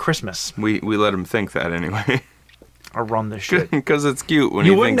 Red Christmas. We let him think that anyway. I run this shit. Because it's cute when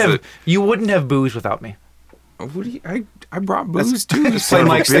he thinks it. You wouldn't have booze without me. What do you, I brought booze too. Play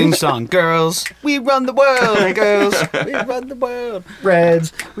Mike's theme song. Girls, we run the world. Girls, we run the world.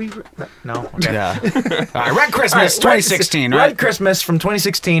 Reds, no. Okay. Yeah. All right, Red Christmas 2016, right? Red Christmas from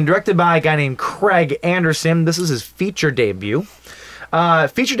 2016, directed by a guy named Craig Anderson. This is his feature debut.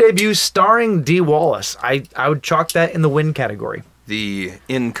 Feature debut starring Dee Wallace. I would chalk that in the win category. The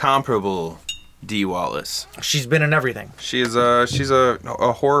incomparable Dee Wallace. She's been in everything. She's a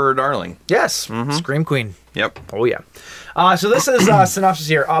horror darling. Yes, Scream Queen. Yep. Oh, yeah. So this is synopsis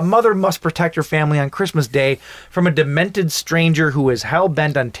here. A mother must protect her family on Christmas Day from a demented stranger who is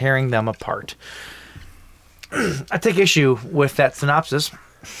hell-bent on tearing them apart. I take issue with that synopsis.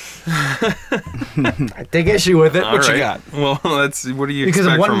 I take issue with it. What you got? Well, what do you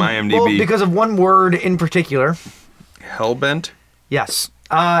expect from IMDb? Well, because of one word in particular. Hellbent? Yes.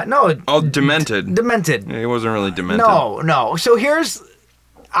 No. Oh, demented. Demented. It wasn't really demented. No. So here's...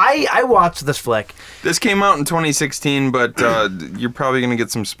 I watched this flick. This came out in 2016, but you're probably going to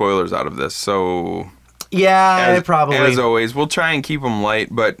get some spoilers out of this. So Yeah, probably. As always, we'll try and keep them light,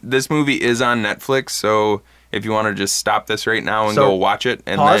 but this movie is on Netflix, so if you want to just stop this right now and go watch it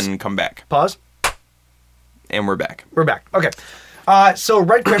and then come back. Pause. And we're back. We're back. Okay. So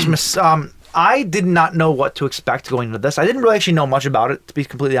Red Christmas, I did not know what to expect going into this. I didn't really actually know much about it, to be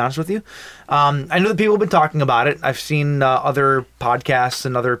completely honest with you. I know that people have been talking about it. I've seen other podcasts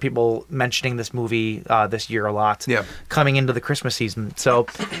and other people mentioning this movie this year a lot. Yeah. Coming into the Christmas season. So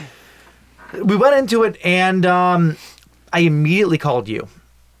we went into it, and I immediately called you.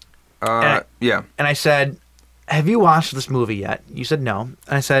 Yeah. And I said, have you watched this movie yet? You said no. And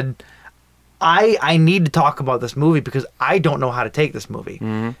I said, I need to talk about this movie because I don't know how to take this movie.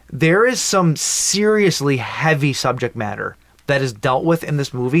 Mm-hmm. There is some seriously heavy subject matter that is dealt with in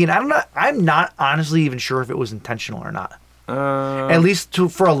this movie, and I'm not honestly even sure if it was intentional or not. At least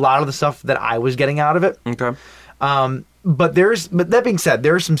for a lot of the stuff that I was getting out of it. Okay. But that being said,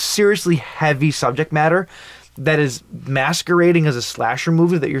 there is some seriously heavy subject matter that is masquerading as a slasher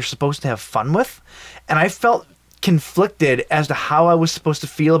movie that you're supposed to have fun with, and I felt conflicted as to how I was supposed to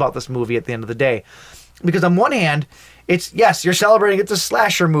feel about this movie at the end of the day. Because on one hand, it's, yes, you're celebrating, it's a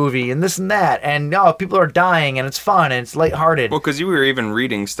slasher movie and this and that, and people are dying and it's fun and it's lighthearted. Well, because you were even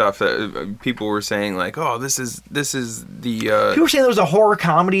reading stuff that people were saying like, oh, this is the people were saying there was a horror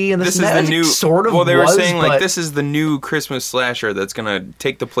comedy and this and is that. the new sort of. Well, they were saying but like this is the new Christmas slasher that's gonna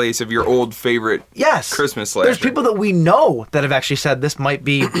take the place of your old favorite Christmas slasher. There's people that we know that have actually said this might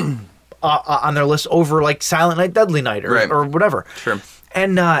be on their list over like Silent Night, Deadly Night, or whatever. Sure.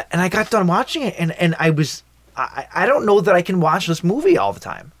 And I got done watching it, and I don't know that I can watch this movie all the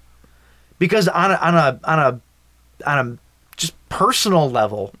time, because on a just personal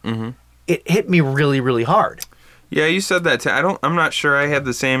level, it hit me really, really hard. Yeah, you said that too. I'm not sure I had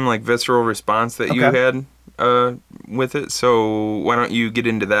the same like visceral response that you had with it. So why don't you get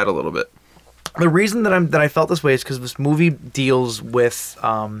into that a little bit? The reason that I felt this way is because this movie deals with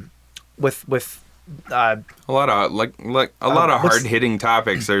a lot of hard hitting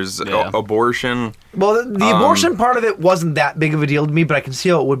topics. There's abortion. Well, the abortion part of it wasn't that big of a deal to me, but I can see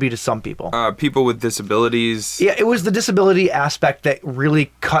how it would be to some people. People with disabilities. Yeah, it was the disability aspect that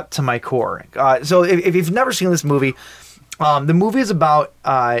really cut to my core. So if you've never seen this movie, the movie is about.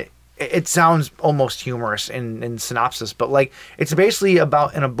 It sounds almost humorous in synopsis, but like it's basically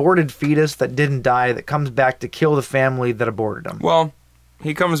about an aborted fetus that didn't die that comes back to kill the family that aborted him. Well,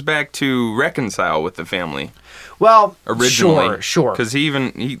 he comes back to reconcile with the family. Well, originally, sure. Because they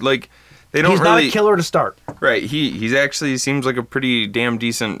don't He's really. Not a killer to start. Right. He's actually seems like a pretty damn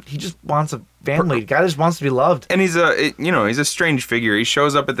decent. He just wants a family. The guy just wants to be loved. And he's a strange figure. He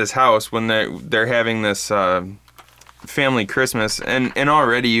shows up at this house when they're having this family Christmas, and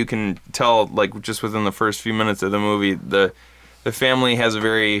already you can tell, like, just within the first few minutes of the movie, the family has a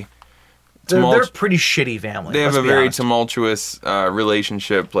very they're a pretty shitty family. They have a very tumultuous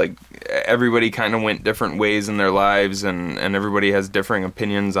relationship. Like, everybody kind of went different ways in their lives, and everybody has differing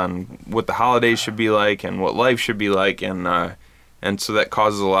opinions on what the holidays should be like and what life should be like, and so that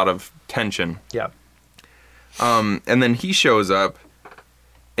causes a lot of tension. Yeah. And then he shows up,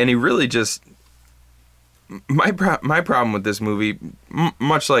 and he really just. My problem with this movie,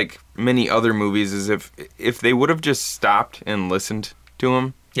 much like many other movies, is if they would have just stopped and listened to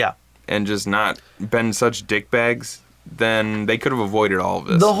him, and just not been such dickbags, then they could have avoided all of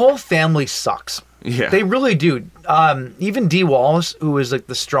this. The whole family sucks. Yeah, they really do. Even Dee Wallace, who is like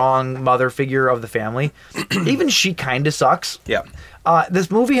the strong mother figure of the family, even she kind of sucks. Yeah. This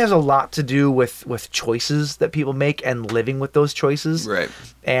movie has a lot to do with choices that people make and living with those choices, right?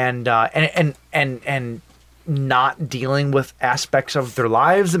 And not dealing with aspects of their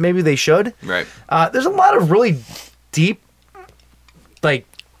lives that maybe they should. Right. There's a lot of really deep, like,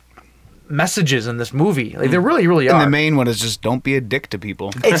 messages in this movie. Like, there really, really are. And the main one is just don't be a dick to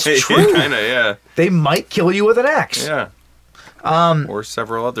people. It's true. Kind of, yeah. They might kill you with an axe. Yeah. Or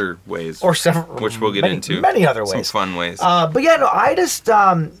several other ways. Which we'll get into. Many other ways. Some fun ways. But yeah, no, I just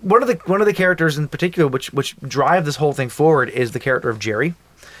one of the characters in particular which drive this whole thing forward is the character of Jerry.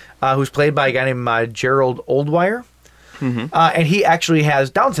 Who's played by a guy named Gerald Oldwire. Mm-hmm. And he actually has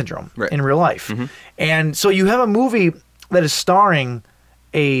Down syndrome in real life. Mm-hmm. And so you have a movie that is starring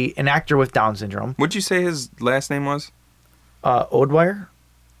an actor with Down syndrome. What'd you say his last name was? Oldwire.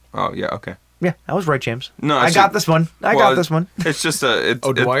 Oh, yeah, okay. Yeah, that was right, James. No, I got this one. It's just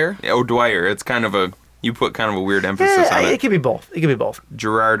O'Dwyer? O'Dwyer. It's kind of you put kind of a weird emphasis on it. It could be both.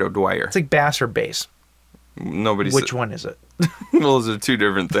 Gerard O'Dwyer. It's like bass or bass. Which one is it? Well, those are two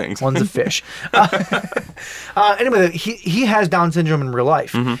different things. One's a fish. Anyway, he has Down syndrome in real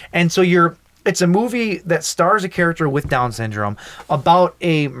life. Mm-hmm. And so it's a movie that stars a character with Down syndrome about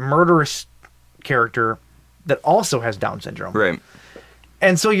a murderous character that also has Down syndrome. Right.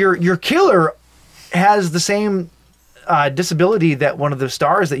 And so your killer has the same disability that one of the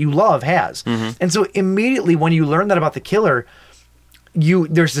stars that you love has. And so immediately when you learn that about the killer,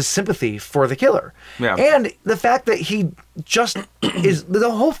 there's this sympathy for the killer. Yeah. And the fact that he just is the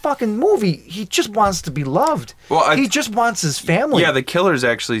whole fucking movie, he just wants to be loved. Well, he just wants his family. Yeah, the killer's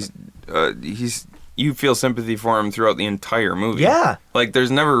actually you feel sympathy for him throughout the entire movie. Yeah. Like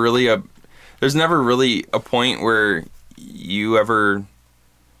there's never really a point where you ever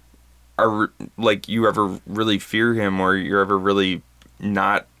really fear him or you're ever really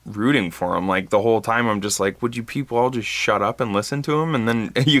not rooting for him. Like the whole time I'm just like, would you people all just shut up and listen to him, and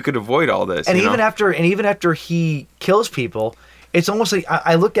then you could avoid all this. And even after he kills people, it's almost like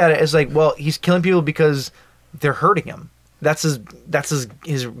I look at it as like, well, he's killing people because they're hurting him. That's his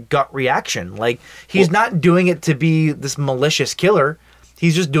gut reaction. Like he's not doing it to be this malicious killer.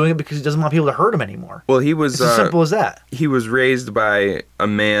 He's just doing it because he doesn't want people to hurt him anymore. Well, he was it's as simple as that. He was raised by a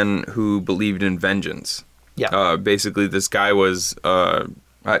man who believed in vengeance. Yeah. Basically, this guy was.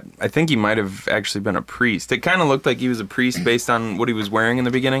 I think he might have actually been a priest. It kind of looked like he was a priest based on what he was wearing in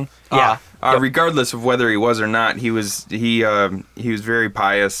the beginning. Yeah. Regardless of whether he was or not, he was very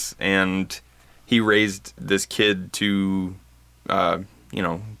pious, and he raised this kid to,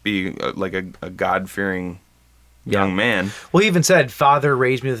 be like a God-fearing young man. Well, he even said, "Father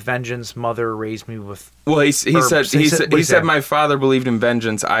raised me with vengeance, mother raised me with." Well, he said, "My father believed in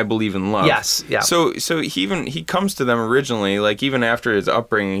vengeance. I believe in love." Yes, yeah. So he comes to them originally, like even after his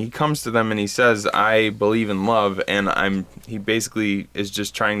upbringing, he comes to them and he says, "I believe in love," and he basically is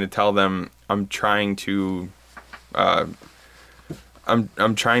just trying to tell them, I'm trying to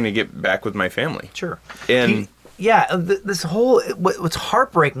get back with my family. Sure. And this whole what's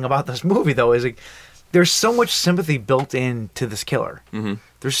heartbreaking about this movie though is like, there's so much sympathy built into this killer. Mm-hmm.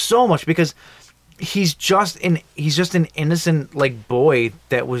 There's so much because he's just an innocent like boy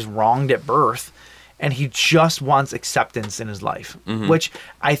that was wronged at birth, and he just wants acceptance in his life, which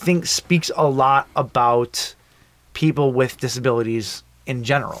I think speaks a lot about people with disabilities in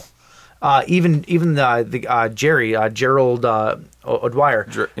general. Even the Gerald O'Dwyer,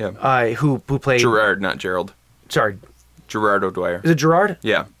 who played Gerard, not Gerald. Sorry, Gerard O'Dwyer. Is it Gerard?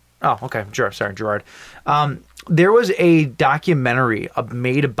 Yeah. Oh, okay. Gerard. There was a documentary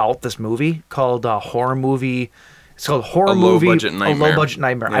made about this movie called Horror Movie. It's called Horror Movie. Low Budget Nightmare. A Low Budget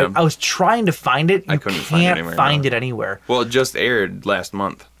Nightmare. Yeah. I was trying to find it. I couldn't find it anywhere. Well, it just aired last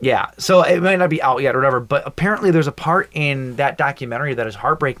month. Yeah, so it might not be out yet or whatever, but apparently there's a part in that documentary that is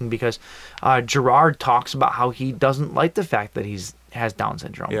heartbreaking because Gerard talks about how he doesn't like the fact that has Down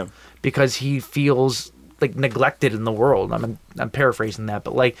syndrome. Yeah. Because he feels like neglected in the world. I'm paraphrasing that,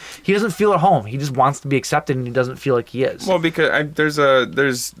 but like he doesn't feel at home. He just wants to be accepted, and he doesn't feel like he is. Well, because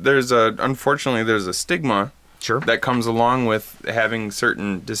there's unfortunately there's a stigma. Sure. That comes along with having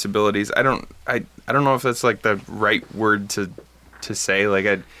certain disabilities. I don't know if that's like the right word to say.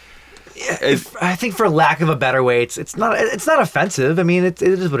 Like I think for lack of a better way, it's not offensive. I mean, it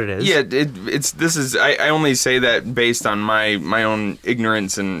is what it is. Yeah, I only say that based on my own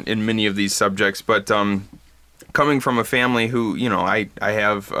ignorance in many of these subjects, but coming from a family who, I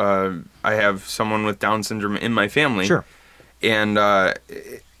have someone with Down syndrome in my family. Sure. And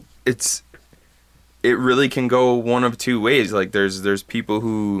it really can go one of two ways. Like there's people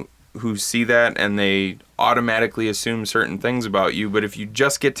who see that and they automatically assume certain things about you, but if you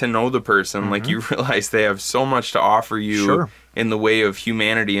just get to know the person, like you realize they have so much to offer you in the way of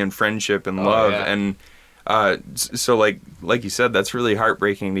humanity and friendship and love. Yeah. And so like you said, that's really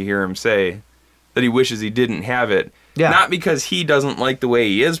heartbreaking to hear him say that he wishes he didn't have it. Yeah. Not because he doesnn't like the way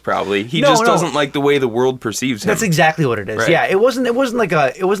he is, probably. He doesn't like the way the world perceives him. That's exactly what it is. Right. Yeah, it wasn't like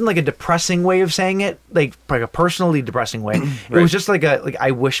a depressing way of saying it, like a personally depressing way. It was just like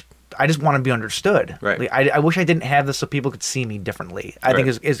I just want to be understood. Right. Like, I wish I didn't have this so people could see me differently. I think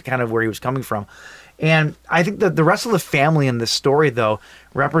is kind of where he was coming from. And I think that the rest of the family in this story, though,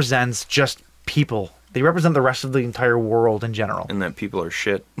 represents just people. They represent the rest of the entire world in general. And that people are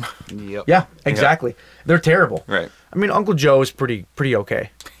shit. Yep. Yeah, exactly. They're terrible. Right. I mean, Uncle Joe is pretty okay.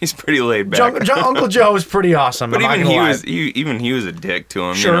 He's pretty laid back. Uncle Joe is pretty awesome. But even he was a dick to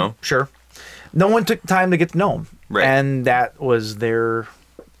him, Sure, Sure. No one took the time to get to know him. Right. And that was their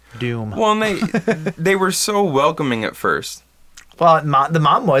doom. Well, and they were so welcoming at first. Well, the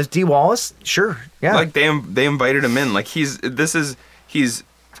mom was Dee Wallace. Sure. Yeah. Like they invited him in. Like he was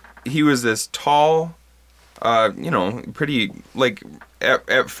this tall, pretty, like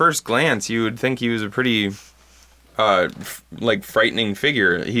at first glance you would think he was a pretty frightening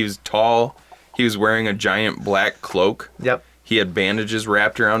figure. He was tall. He was wearing a giant black cloak. Yep. he had bandages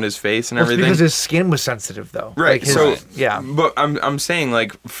wrapped around his face and Well, it's everything. because his skin was sensitive, though. Right. Like his- So yeah. But I'm saying,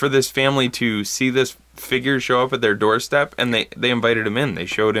 like, for this family to see this figure show up at their doorstep, and they invited him in. They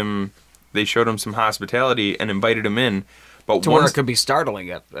showed him some hospitality and invited him in. But To where it could be startling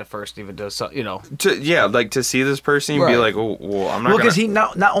at first, even to to see this person and be Right. like, oh, well, I'm not. Well, because gonna...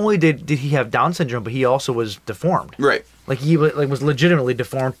 he not only did he have Down syndrome, but he also was deformed. Right. Like he was legitimately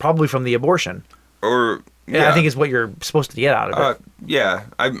deformed, probably from the abortion. Or Yeah, I think is what you're supposed to get out of it. Yeah,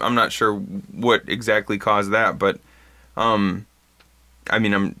 I'm not sure what exactly caused that, but I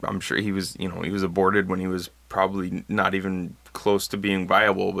mean, I'm sure he was aborted when he was probably not even close to being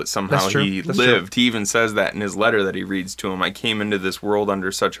viable, but somehow That's true. he That's lived. true. He even says that in his letter that he reads to him. I came into this world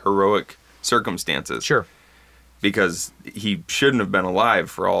under such heroic circumstances. Sure. Because he shouldn't have been alive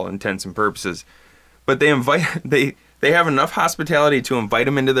for all intents and purposes. But they have enough hospitality to invite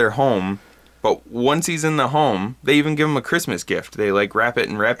him into their home. But once he's in the home, they even give him a Christmas gift. They like wrap it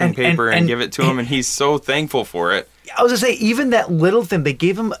in wrapping paper and give it to him, and he's so thankful for it. I was gonna say, even that little thing, they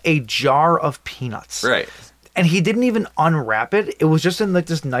gave him a jar of peanuts. Right. And he didn't even unwrap it. It was just in like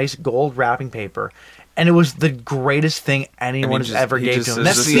this nice gold wrapping paper. And it was the greatest thing anyone has ever gave to him.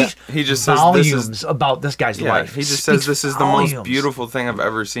 That speaks he just says volumes about this guy's life. He just Speaks says this is the most volumes. beautiful thing I've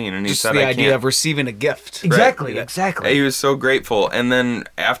ever seen, and he just said the I idea can't. of receiving a gift. Exactly, Right. exactly. He was so grateful, and then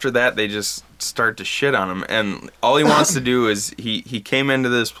after that, they just start to shit on him. And all he wants to do is he came into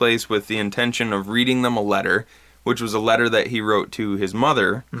this place with the intention of reading them a letter, which was a letter that he wrote to his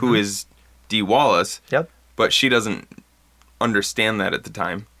mother, who is Dee Wallace. Yep. But she doesn't understand that at the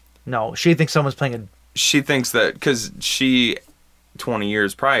time. No, she thinks someone's playing a... She thinks that because she, 20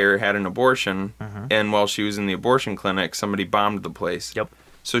 years prior, had an abortion, and while she was in the abortion clinic, somebody bombed the place. Yep.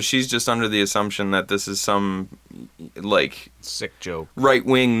 So she's just under the assumption that this is some, like, Sick joke.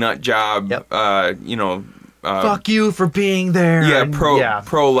 right-wing nut job, Yep. Fuck you for being there. yeah, and-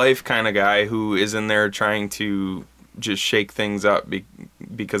 pro-life kind of guy who is in there trying to just shake things up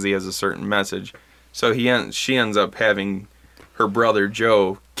because he has a certain message. So she ends up having her brother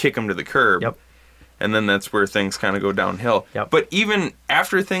Joe kick him to the curb. Yep. And then that's where things kind of go downhill. Yep. But even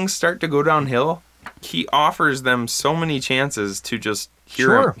after things start to go downhill, he offers them so many chances to just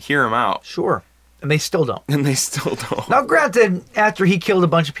hear him out. Sure. And they still don't. And they still don't. Now, granted, after he killed a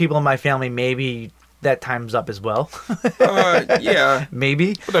bunch of people in my family, maybe that time's up as well. Yeah.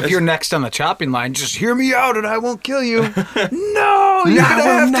 Maybe. But if you're next on the chopping line, just hear me out and I won't kill you. No, you're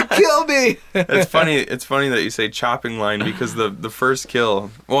gonna have to kill me. It's funny. It's funny that you say chopping line because the first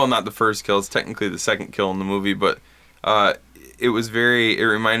kill, well, not the first kill. It's technically the second kill in the movie, but it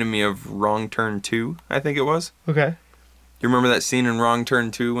reminded me of Wrong Turn 2. I think it was. Okay. You remember that scene in Wrong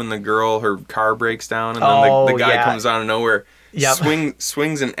Turn 2 when the girl, her car breaks down and then the guy comes out of nowhere,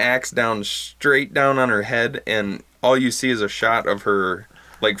 swings an axe down straight down on her head, and all you see is a shot of her,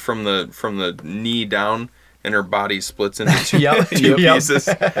 like from the knee down, and her body splits into two pieces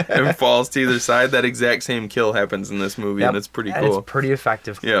and falls to either side. That exact same kill happens in this movie, and it's pretty cool. It's pretty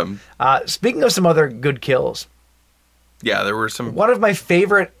effective. Yeah. Speaking of some other good kills, Yeah, there were some. one of my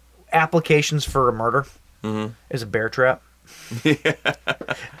favorite applications for a murder is a bear trap.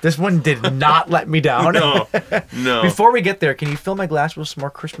 This one did not let me down. No. Before we get there, can you fill my glass with some more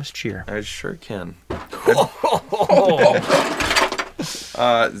Christmas cheer? I sure can.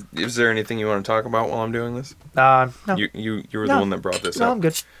 Is there anything you want to talk about while I'm doing this? No. You were the one that brought this No, up. I'm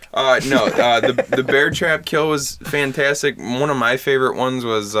good. The bear trap kill was fantastic. One of my favorite ones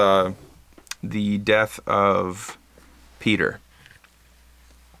was the death of Peter.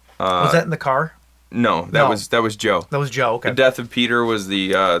 Was that in the car? No, that was Joe. That was Joe. Okay. The death of Peter was the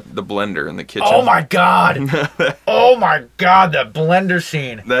blender in the kitchen. Oh my god! Oh my god! That blender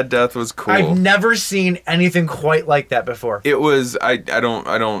scene. That death was cool. I've never seen anything quite like that before. It was. I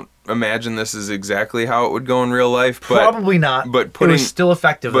don't imagine this is exactly how it would go in real life. But, Probably not. But it was still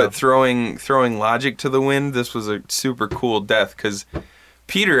effective. But throwing logic to the wind, this was a super cool death because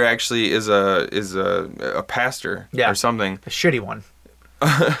Peter actually is a pastor or something. A shitty one.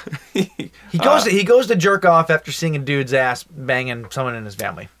 He goes to jerk off after seeing a dude's ass banging someone in his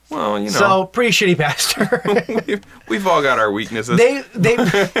family. Well, you know. So pretty shitty pastor. We've all got our weaknesses. They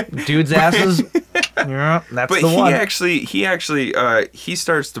dudes' asses. Yeah, that's but the one. He actually he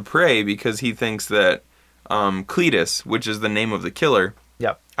starts to pray because he thinks that Cletus, which is the name of the killer.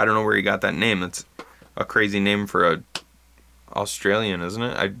 Yep. I don't know where he got that name. It's a crazy name for a Australian, isn't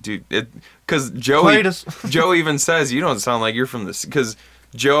it? I do it because Joe even says you don't sound like you're from this because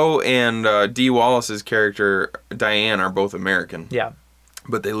Joe and Dee Wallace's character Diane are both American. Yeah.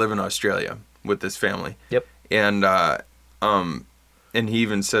 But they live in Australia with this family. Yep. And he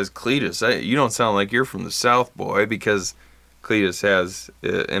even says Cletus, you don't sound like you're from the South, boy, because Cletus has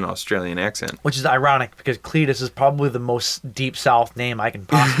an Australian accent. Which is ironic because Cletus is probably the most deep South name I can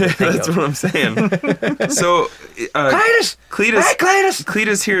possibly think That's of. what I'm saying. So Cletus! Cletus, Hey, Cletus!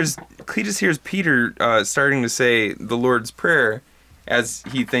 Cletus hears Peter starting to say the Lord's Prayer as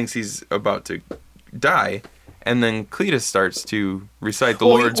he thinks he's about to die, and then Cletus starts to recite the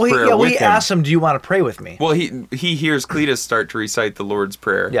Lord's Prayer with he him. asks him, "Do you want to pray with me?" Well, he hears Cletus start to recite the Lord's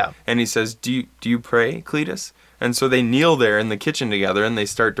Prayer. Yeah. And he says, Do you pray, Cletus? And so they kneel there in the kitchen together and they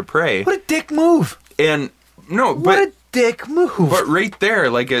start to pray. What a dick move! And no, What but a dick move! but right there,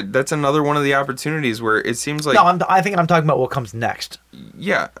 like that's another one of the opportunities where it seems like No, I think I'm talking about what comes next.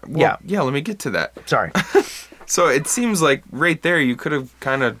 yeah, well, yeah. Let me get to that. Sorry. So it seems like right there you could have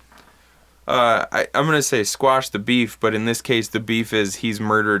kind of, I'm gonna say squash the beef, but in this case the beef is he's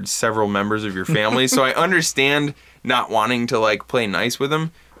murdered several members of your family. So I understand not wanting to like play nice with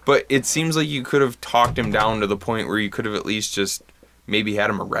him, but it seems like you could have talked him down to the point where you could have at least just maybe had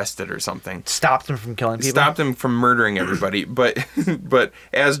him arrested or something. Stopped him from killing people. Stopped him from murdering everybody. But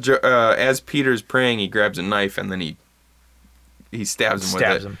as Peter's praying, he grabs a knife and then he stabs him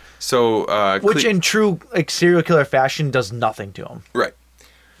with it. So Which in true like serial killer fashion does nothing to him. right.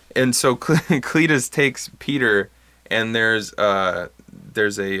 And so Cletus takes Peter, and there's a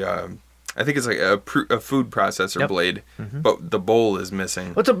I think it's like a food processor blade, but the bowl is missing.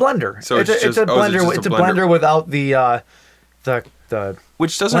 Well, it's a blender. So it's it's a just- blender. it's a It's a blender. blender without the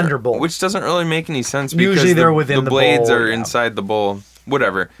Which doesn't blender bowl. Which doesn't really make any sense because Usually they're within the blades bowl, are yeah. inside the bowl.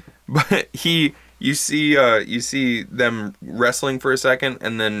 Whatever. But you see them wrestling for a second,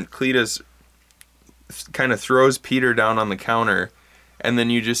 and then Cletus kind of throws Peter down on the counter, and then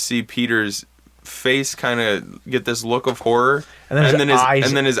you just see Peter's face kind of get this look of horror, And then his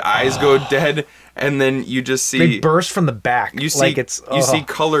eyes- eyes go dead, and then you just see they burst from the back. you see like it's you see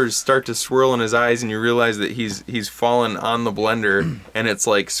colors start to swirl in his eyes, and you realize that he's fallen on the blender, and it's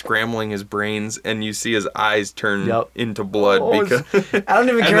like scrambling his brains, and you see his eyes turn into blood because I don't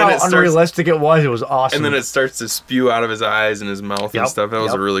even and care then how it starts- unrealistic it was. It was awesome. and then it starts to spew out of his eyes and his mouth and stuff. That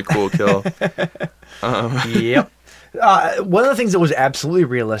was a really cool kill. Yep. One of the things that was absolutely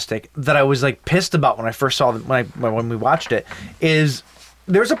realistic that I was like pissed about when I first saw when we watched it is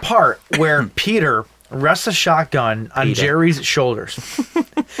there's a part where Peter rests a shotgun on Jerry's shoulders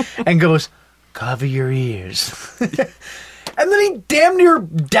and goes, "Cover your ears." And then he damn near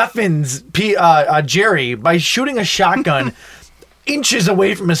deafens Jerry by shooting a shotgun inches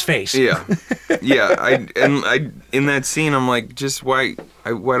away from his face. Yeah, yeah. I in that scene, I'm like, just why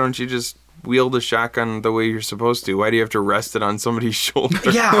don't you just wield a shotgun the way you're supposed to? Why do you have to rest it on somebody's shoulder?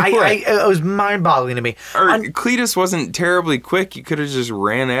 Yeah, it was mind-boggling to me. Cletus wasn't terribly quick. You could have just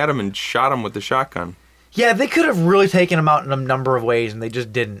ran at him and shot him with the shotgun. Yeah, they could have really taken him out in a number of ways, and they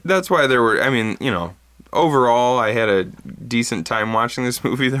just didn't. That's why there were. I mean, overall, I had a decent time watching this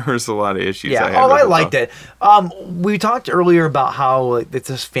movie. There was a lot of issues. Yeah, I liked it. We talked earlier about how like,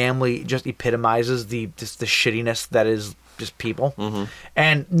 this family just epitomizes the shittiness that is just people. Mm-hmm.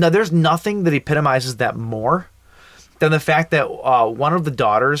 And no, there's nothing that epitomizes that more than the fact that one of the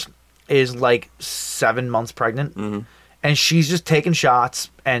daughters is like 7 months pregnant. Mm-hmm. And she's just taking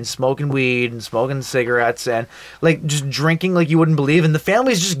shots and smoking weed and smoking cigarettes and like just drinking like you wouldn't believe. And the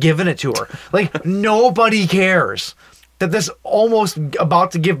family's just giving it to her. Like nobody cares that this almost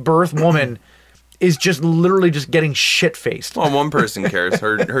about to give birth woman is just literally just getting shit faced. Well, one person cares.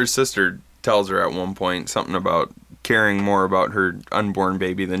 Her sister tells her at one point something about caring more about her unborn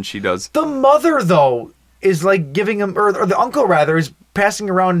baby than she does. The mother though is like giving him, or the uncle rather, is passing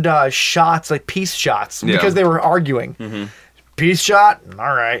around shots, like peace shots, because they were arguing. Mm-hmm. Peace shot,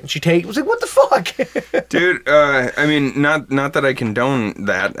 all right. And she was like, what the fuck? Dude, I mean, not that I condone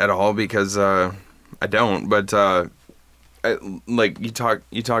that at all, because I don't, but like you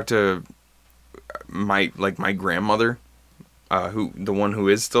talk to my grandmother, the one who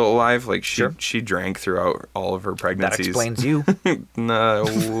is still alive, like she drank throughout all of her pregnancies. That explains you. No,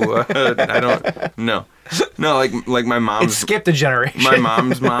 I don't. No, like my mom. It skipped a generation. My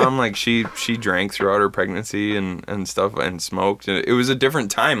mom's mom, like she drank throughout her pregnancy and stuff and smoked. It was a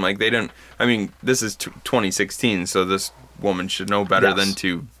different time. Like they didn't. I mean, this is 2016, so this woman should know better than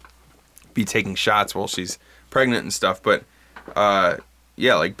to be taking shots while she's pregnant and stuff. But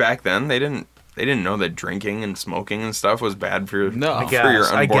yeah, like back then they didn't know that drinking and smoking and stuff was bad for your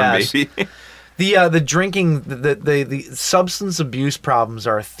unborn baby. The drinking, the substance abuse problems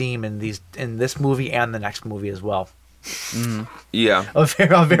are a theme in this movie and the next movie as well. Mm. Yeah,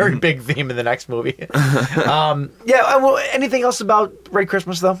 a very big theme in the next movie. Yeah. Well, anything else about Red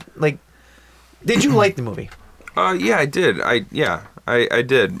Christmas though? Like, did you like the movie? Yeah, I did. I I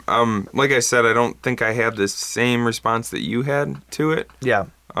did. Like I said, I don't think I had the same response that you had to it. Yeah.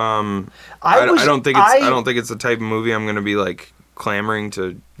 I I don't think it's the type of movie I'm gonna be like clamoring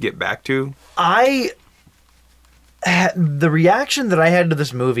to get back to. The reaction that I had to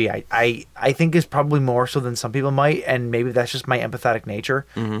this movie, I think is probably more so than some people might, and maybe that's just my empathetic nature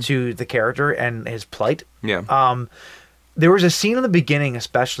to the character and his plight. Yeah. There was a scene in the beginning,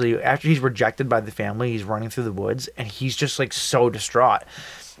 especially after he's rejected by the family, he's running through the woods, and he's just like so distraught.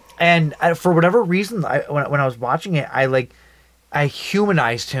 And for whatever reason, when I was watching it, I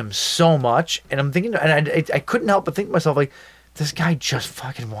humanized him so much, and I'm thinking, and I couldn't help but think to myself, like, this guy just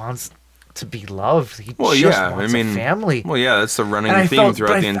fucking wants to be loved. He wants a family. Well, yeah, that's the running theme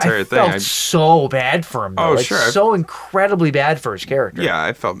throughout the entire thing. I felt so bad for him, though. Oh, like, sure. So incredibly bad for his character. Yeah,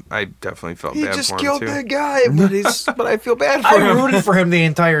 I definitely felt bad for him, too. He just killed that guy, but I feel bad for him. I rooted for him the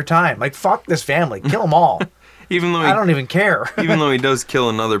entire time. Like, fuck this family. Kill them all. Even though I don't even care. Even though he does kill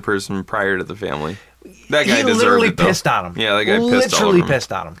another person prior to the family. That guy he literally pissed on him. Yeah, that guy literally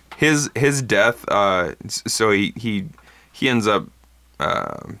pissed on him. His death, so he ends up...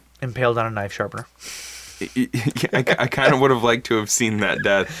 impaled on a knife sharpener. I kind of would have liked to have seen that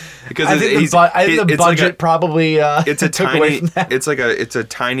death because I think the budget probably it's a took tiny away from that. it's a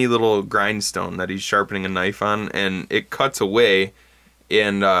tiny little grindstone that he's sharpening a knife on, and it cuts away,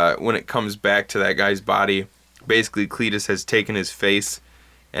 and when it comes back to that guy's body, basically Cletus has taken his face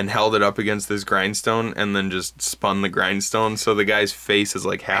and held it up against this grindstone and then just spun the grindstone, so the guy's face is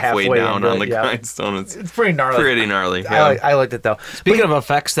like halfway down on the grindstone. It's pretty gnarly. Pretty gnarly. Yeah. I liked it though. Speaking of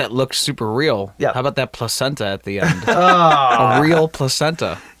effects that look super real, yeah. How about that placenta at the end? A real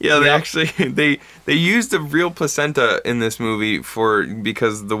placenta. Yeah, they actually they used a real placenta in this movie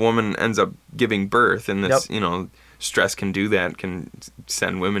because the woman ends up giving birth, and this stress can do that, can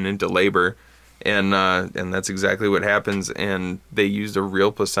send women into labor. And that's exactly what happens. And they used a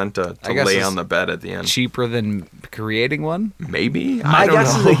real placenta to lay on the bed at the end. Cheaper than creating one? Maybe. My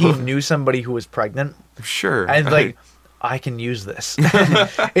guess is that he knew somebody who was pregnant. Sure. And I can use this.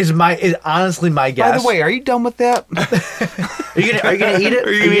 is honestly my guess. By the way, are you done with that? Are you gonna eat it?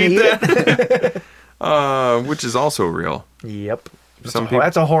 Are you gonna eat that? Which is also real. Yep.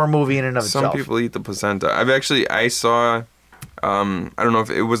 That's a horror movie in and of itself. Some people eat the placenta. I saw. I don't know if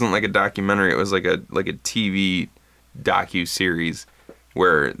it wasn't like a documentary. It was like a TV docu-series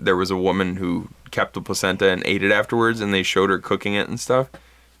where there was a woman who kept the placenta and ate it afterwards, and they showed her cooking it and stuff.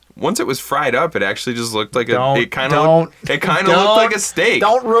 Once it was fried up, it actually just looked like it kind of looked like a steak.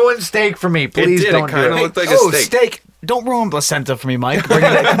 Don't ruin steak for me, please. It kind of looked like a steak. Don't ruin placenta for me, Mike.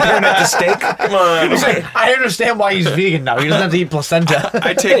 Comparing it to steak. Come on. I understand why he's vegan now. He doesn't have to eat placenta.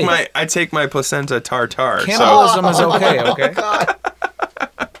 I take my placenta tartare. Cannibalism is okay. Okay.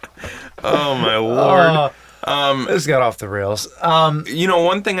 Oh my lord. This got off the rails.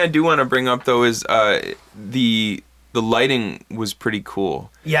 One thing I do want to bring up though is the lighting was pretty cool.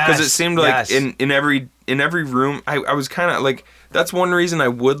 Yes. Because it seemed like in every room, I was kind of like, that's one reason I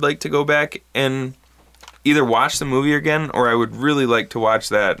would like to go back and either watch the movie again, or I would really like to watch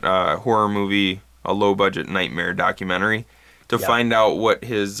that horror movie, A Low Budget Nightmare documentary, to find out what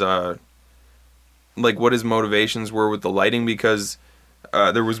his what his motivations were with the lighting, because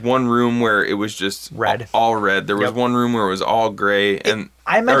there was one room where it was just red, all red. There was one room where it was all gray, and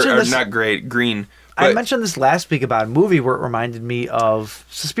I mentioned this, not gray, green. I mentioned this last week about a movie where it reminded me of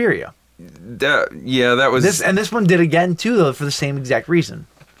Suspiria. That was this one did again too, though, for the same exact reason.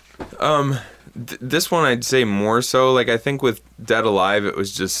 This one I'd say more so. Like, I think with Dead Alive, it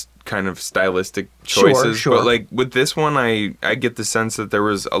was just kind of stylistic choices. Sure. But like with this one, I get the sense that there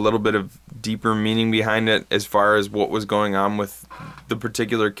was a little bit of deeper meaning behind it as far as what was going on with the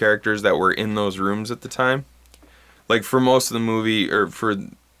particular characters that were in those rooms at the time. Like for most of the movie, or for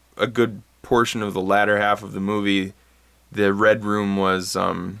a good portion of the latter half of the movie, the red room was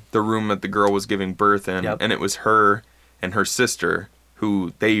the room that the girl was giving birth in, and it was her and her sister,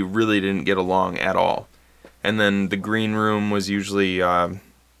 who they really didn't get along at all. And then the green room was usually, I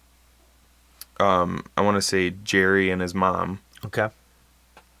want to say Jerry and his mom. Okay.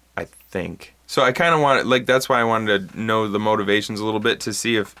 I think. So I kind of wanted, that's why I wanted to know the motivations a little bit, to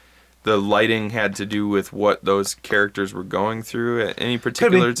see if the lighting had to do with what those characters were going through at any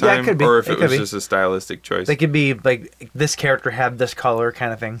particular time, or if it was just a stylistic choice. They could be like, this character had this color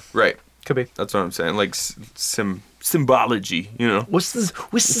kind of thing. Right. Could be. That's what I'm saying. Like symbology, you know. What's the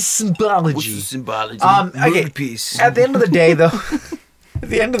symbology? What's the symbology? Okay. Piece. At the end of the day, though,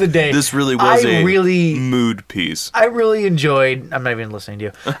 this really was a mood piece. I really enjoyed. I'm not even listening to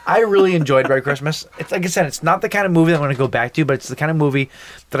you. I really enjoyed Red Christmas. It's like I said, it's not the kind of movie that I'm going to go back to, but it's the kind of movie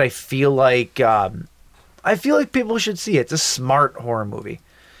that I feel like I feel like people should see it. It's a smart horror movie.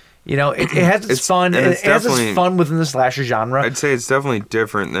 You know, it has its fun. and It it's has its definitely- fun within the slasher genre. I'd say it's definitely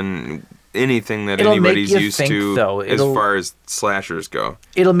different than anything that It'll make anybody's you used think, to though. as far as slashers go.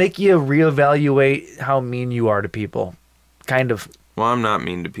 It'll make you reevaluate how mean you are to people. Kind of. Well, I'm not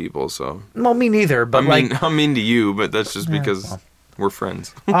mean to people, so Well, me neither, but I'm mean to you, but that's just because we're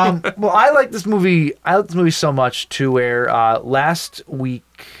friends. well, I like this movie. I like this movie so much to where last week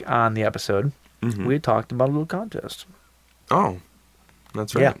on the episode we had talked about a little contest. Oh,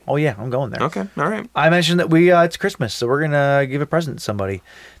 that's right. Yeah. Oh yeah, I'm going there. Okay. All right. I mentioned that we it's Christmas, so we're gonna give a present to somebody.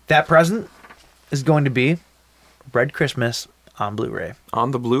 That present is going to be Red Christmas on Blu-ray.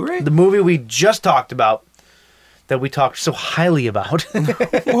 On the Blu-ray? The movie we just talked about, that we talked so highly about.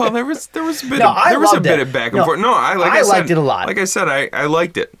 Well, there was a bit No, of, I there was a loved bit it. of back and No, forth. No, I I said, liked it a lot. Like I said, I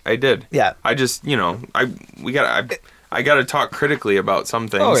liked it. I did. Yeah. I just I got to talk critically about some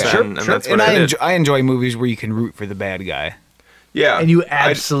things, Oh, yeah. and that's what And I did. I enjoy movies where you can root for the bad guy. Yeah, And you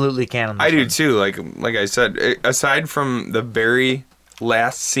absolutely can on this I do one. too. Like I said, aside from the very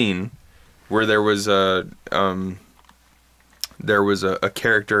last scene where there was a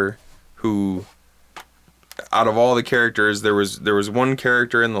character who, out of all the characters, there was one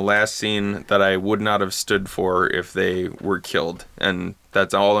character in the last scene that I would not have stood for if they were killed, and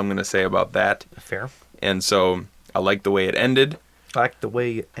that's all I'm going to say about that. Fair. And so I like the way it ended. I like the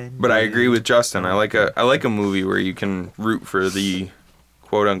way it ended. But I agree with Justin. I like a movie where you can root for the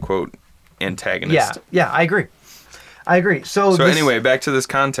quote unquote antagonist. Yeah, I agree. So Anyway, back to this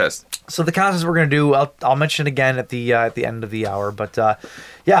contest. So the contest we're gonna do, I'll mention again at the end of the hour, but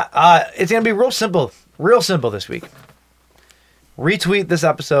it's gonna be real simple this week. Retweet this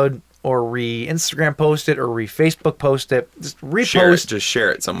episode, or Instagram post it, or Facebook post it. Just repost, Just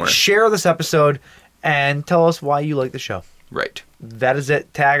share it somewhere. share this episode, and tell us why you like the show. Right. That is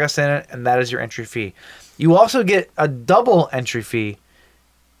it. Tag us in it, and that is your entry fee. You also get a double entry fee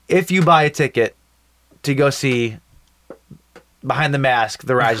if you buy a ticket to go see Behind the Mask: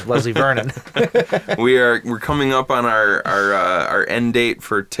 The Rise of Leslie Vernon. We're coming up on our end date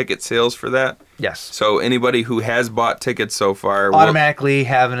for ticket sales for that. Yes. So anybody who has bought tickets so far Automatically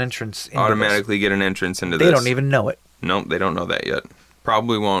have an entrance. will automatically get an entrance into They this. don't even know it. Nope, they don't know that yet.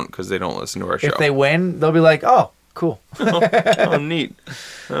 Probably won't because they don't listen to our show. If they win, they'll be like, "Oh, cool." Oh, neat.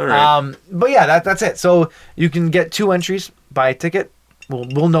 All right. But yeah, that's it. So you can get 2 entries, buy a ticket.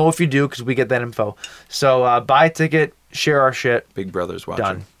 We'll know if you do because we get that info. So buy a ticket, share our shit. Big Brother's watching.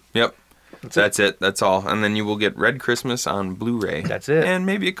 Done. Yep. That's it. That's all. And then you will get Red Christmas on Blu-ray. That's it. And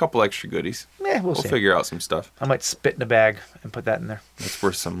maybe a couple extra goodies. Yeah, we'll see. Figure out some stuff. I might spit in a bag and put that in there. That's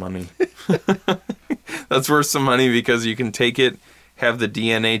worth some money. That's worth some money because you can take it, have the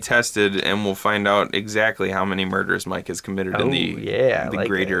DNA tested, and we'll find out exactly how many murders Mike has committed in I the like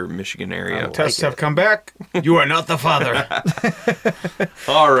greater it. Michigan area. Tests have come back. You are not the father.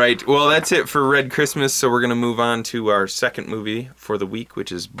 All right. Well, that's it for Red Christmas. So we're going to move on to our second movie for the week,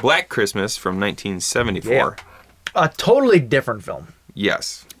 which is Black Christmas from 1974. Yeah. A totally different film.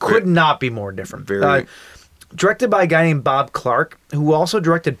 Yes. Could not be more different. Very. Directed by a guy named Bob Clark, who also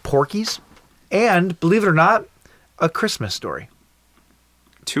directed Porky's and, believe it or not, A Christmas Story.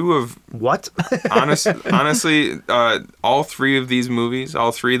 Two of What? honestly, all three of these movies,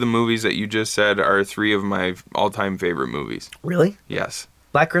 all three of the movies that you just said, are 3 of my all-time favorite movies. Really? Yes.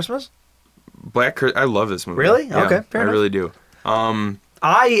 Black Christmas? I love this movie. Really? Yeah, Okay, fair I enough. really do.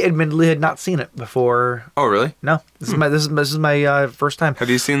 I admittedly had not seen it before. Oh, really? No, this is my first time. Have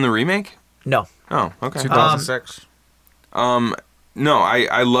you seen the remake? No. Oh, okay. 2006. No,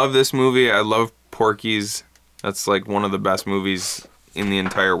 I love this movie. I love Porky's. That's like one of the best movies in the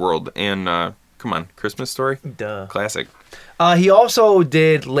entire world. And come on, Christmas Story? Duh. Classic. He also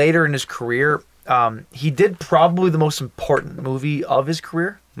did later in his career. He did probably the most important movie of his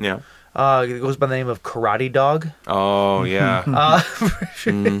career. Yeah. It goes by the name of Karate Dog. Oh, yeah.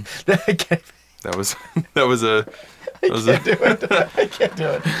 That was a I can't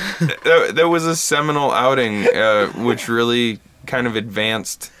do it. There was a seminal outing which really kind of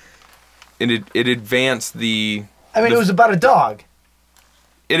advanced it advanced the I mean, it was about a dog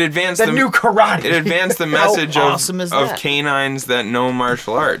it advanced that knew karate. it advanced the message awesome is of that? canines that know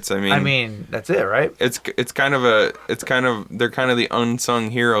martial arts. I mean, that's it, right? they're kind of the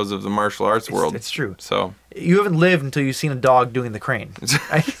unsung heroes of the martial arts world. It's true. So You haven't lived until you've seen a dog doing the crane.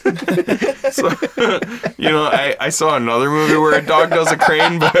 I saw another movie where a dog does a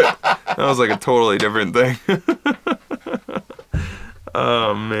crane, but that was like a totally different thing.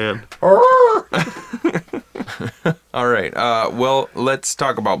 Oh, man. All right. Well, let's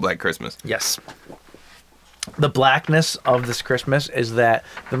talk about Black Christmas. Yes. The blackness of this Christmas is that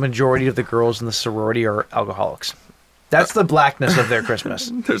the majority of the girls in the sorority are alcoholics. That's the blackness of their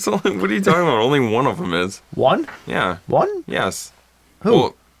Christmas. There's only. What are you talking about? Only one of them is. One? Yeah. One? Yes. Who?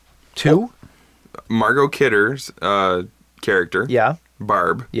 Well, two? Margot Kidder's character. Yeah.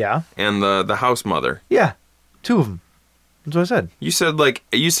 Barb. Yeah. And the house mother. Yeah. Two of them. That's what I said. You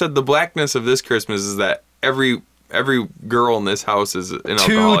said the blackness of this Christmas is that every girl in this house is an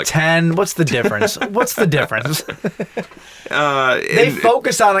alcoholic. 210. What's the difference? What's the difference? They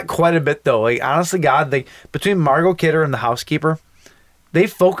focus on it quite a bit, though. Like, honestly, God, between Margot Kidder and the housekeeper, they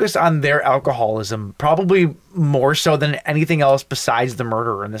focus on their alcoholism probably more so than anything else besides the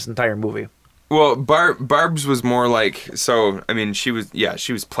murderer in this entire movie. Well, Barb's was more like, so, I mean, she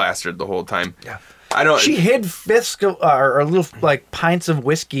was plastered the whole time. Yeah. She hid fifths or little like pints of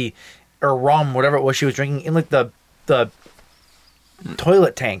whiskey or rum, whatever it was she was drinking, in like the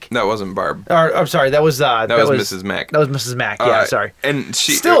toilet tank. That wasn't Barb. Or I'm sorry, that was Mrs. Mack. That was Mrs. Mack. Yeah, sorry. And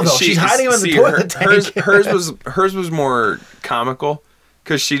she's hiding him in the toilet tank. Hers was more comical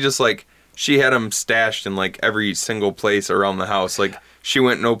because she had him stashed in like every single place around the house. Like she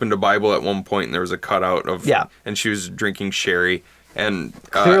went and opened a Bible at one point and there was a cutout of and she was drinking sherry and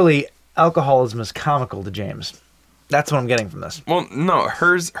clearly alcoholism is comical to James. That's what I'm getting from this. Well, no,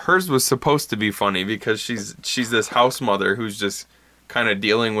 hers was supposed to be funny because she's this house mother who's just kind of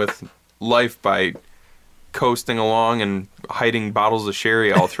dealing with life by coasting along and hiding bottles of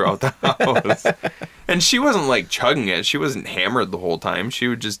sherry all throughout the house. And she wasn't like chugging it. She wasn't hammered the whole time. She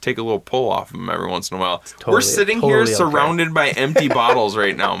would just take a little pull off of them every once in a while. We're sitting here surrounded by empty bottles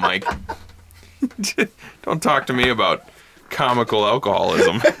right now, Mike. Don't talk to me about comical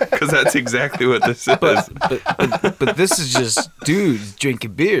alcoholism, because that's exactly what this is. But this is just dudes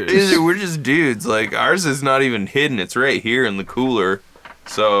drinking beers. We're just dudes. Like, ours is not even hidden. It's right here in the cooler.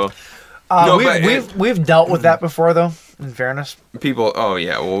 So we've dealt with that before, though, in fairness. People, oh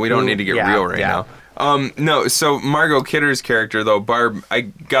yeah, well, we don't need to get real right now. No, so Margot Kidder's character, though, Barb, I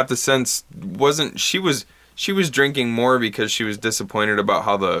got the sense she was drinking more because she was disappointed about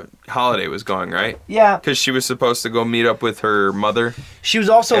how the holiday was going, right? Yeah. Because she was supposed to go meet up with her mother. She was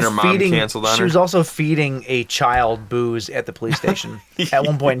also and her mom canceled on her. She was also feeding a child booze at the police station at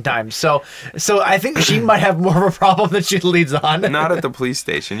one point in time. So I think she might have more of a problem than she leads on. Not at the police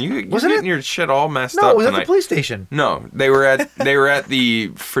station. You're getting your shit all messed up. No, it was tonight. at the police station. No, they were at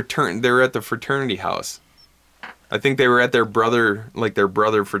the fraternity house. I think they were at their brother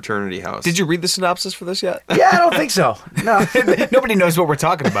fraternity house. Did you read the synopsis for this yet? Yeah, I don't think so. No. Nobody knows what we're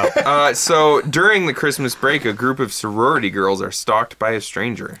talking about. So during the Christmas break, a group of sorority girls are stalked by a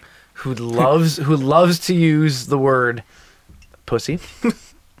stranger who loves to use the word pussy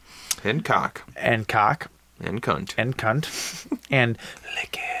and cock and cunt and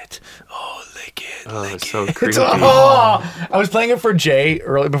lick it. Oh, lick it. Oh, lick it's so it. creepy. I was playing it for Jay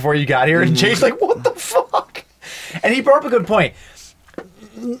early before you got here, and Jay's like, "What the fuck?" And he brought up a good point.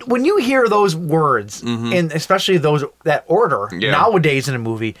 When you hear those words, and especially that order, nowadays in a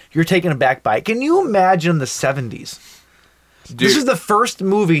movie, you're taken aback by it. Can you imagine the 70s? Dude. This is the first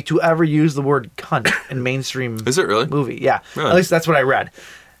movie to ever use the word cunt in mainstream Is it really? movie. Yeah. Really? At least that's what I read.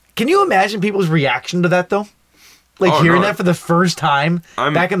 Can you imagine people's reaction to that, though? Like hearing that for the first time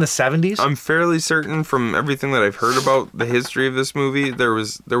back in the 70s? I'm fairly certain from everything that I've heard about the history of this movie, there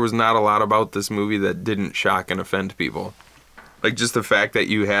was not a lot about this movie that didn't shock and offend people. Like just the fact that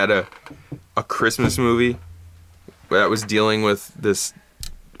you had a Christmas movie that was dealing with this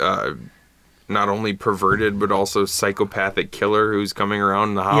not only perverted but also psychopathic killer who's coming around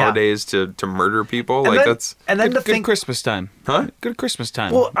in the holidays to murder people. And like then, that's and then good Christmas time. Huh? Good Christmas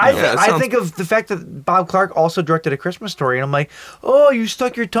time. Well, I think of the fact that Bob Clark also directed A Christmas Story, and I'm like, oh, you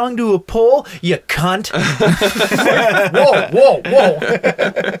stuck your tongue to a pole, you cunt. Whoa.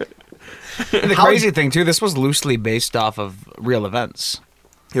 And the crazy thing too, this was loosely based off of real events.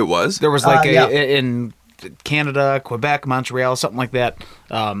 It was? There was like in Canada, Quebec, Montreal, something like that.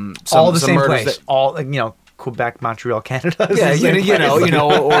 All the same place. Quebec, Montreal, Canada. Yeah,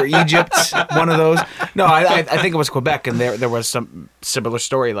 or Egypt, one of those. No, I think it was Quebec, and there was some similar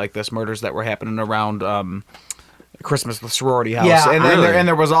story like this, murders that were happening around Christmas with sorority house. Yeah, and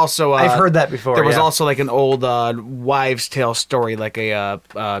there was also I've heard that before. There was also like an old wives' tale story, like a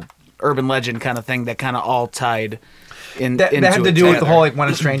urban legend kind of thing that kind of all tied. That had to do with the whole like when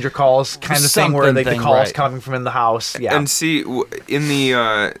a stranger calls kind of thing, where like the calls coming from in the house. Yeah, and see in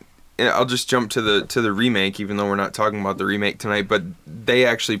the I'll just jump to the remake, even though we're not talking about the remake tonight. But they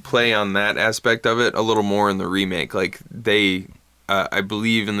actually play on that aspect of it a little more in the remake. Like they, I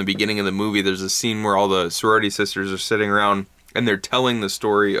believe in the beginning of the movie, there's a scene where all the sorority sisters are sitting around and they're telling the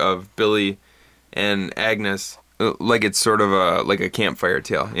story of Billy and Agnes, like it's sort of a campfire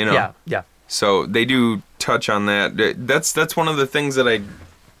tale, you know? Yeah. So they do touch on that. That's one of the things that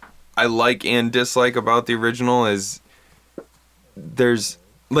I like and dislike about the original is there's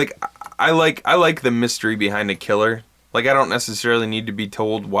like I like the mystery behind a killer. Like I don't necessarily need to be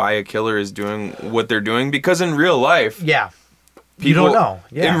told why a killer is doing what they're doing because in real life, you don't know.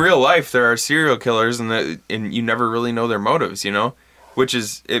 Yeah. In real life, there are serial killers and you never really know their motives, you know, which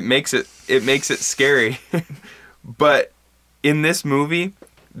is it makes it scary. But in this movie,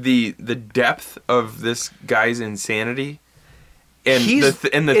 the depth of this guy's insanity and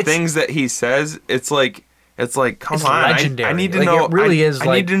the things that he says, it's like come on, legendary. I need to like, know. It really is.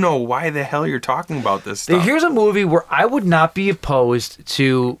 I need to know why the hell you're talking about this stuff. Here's a movie where I would not be opposed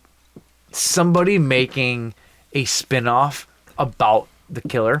to somebody making a spin-off about the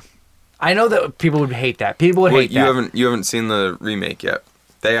killer. I know that people would hate that. People would hate that. You haven't seen the remake yet.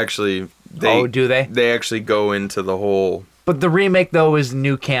 They actually do they? They actually go into the whole. But the remake though is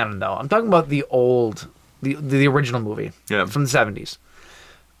new canon though. I'm talking about the original movie from the 70s.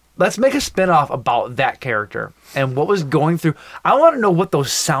 Let's make a spin-off about that character and what was going through. I want to know what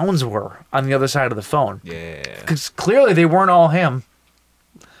those sounds were on the other side of the phone. Yeah. Because clearly they weren't all him.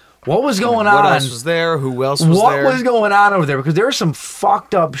 What was going on? What else was there? Who else was there? What was going on over there? Because there was some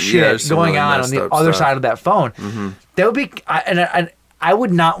fucked up shit going on the other side of that phone. Mm-hmm. That would be, and I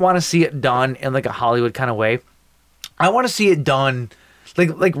would not want to see it done in like a Hollywood kind of way. I want to see it done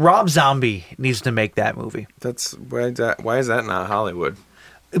like Rob Zombie needs to make that movie. Why is that not Hollywood?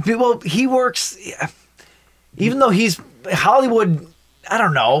 Well, he works, even though he's Hollywood. I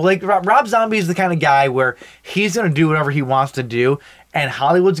don't know. Like Rob Zombie is the kind of guy where he's gonna do whatever he wants to do, and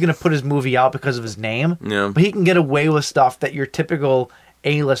Hollywood's gonna put his movie out because of his name. Yeah. But he can get away with stuff that your typical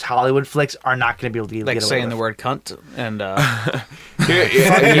A-list Hollywood flicks are not gonna be able to get away with. Like saying the word cunt and. Here's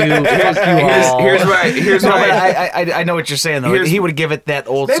why. I know what you're saying though. He would give it that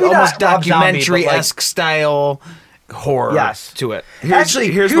old, Maybe almost not Rob Zombie, documentary-esque style horror to it.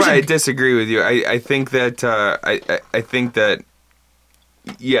 Here's why I disagree with you. I think that I think that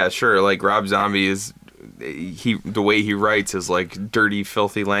yeah, sure. Like Rob Zombie is the way he writes is like dirty,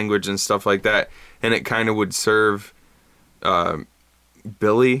 filthy language and stuff like that, and it kind of would serve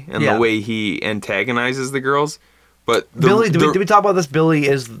Billy and the way he antagonizes the girls. But Billy, did we talk about this? Billy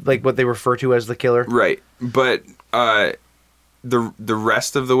is like what they refer to as the killer, right? But the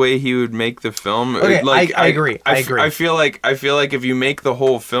rest of the way he would make the film, okay, like I agree. I feel like if you make the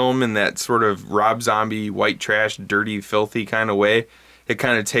whole film in that sort of Rob Zombie white trash, dirty, filthy kind of way, it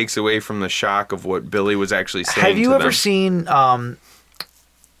kind of takes away from the shock of what Billy was actually saying. Have you ever them. seen the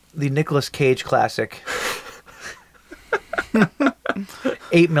Nicolas Cage classic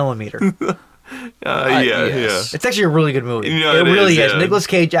 8mm? Yes. It's actually a really good movie. No, it really is. yeah. Nicolas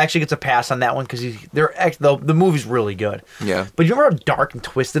Cage actually gets a pass on that one because the movie's really good. Yeah. But you remember how dark and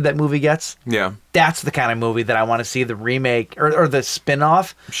twisted that movie gets? Yeah. That's the kind of movie that I want to see the remake or the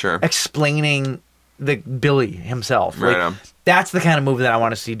spin-off Sure. explaining the Billy himself. Right Like, on. that's the kind of movie that I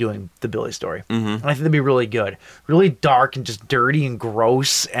want to see doing the Billy story. Mm-hmm. And I think that'd be really good. Really dark and just dirty and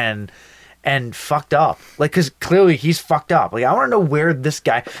gross and fucked up. Like, because clearly he's fucked up. Like, I want to know where this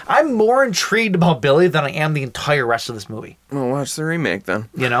guy... I'm more intrigued about Billy than I am the entire rest of this movie. Well, watch the remake then.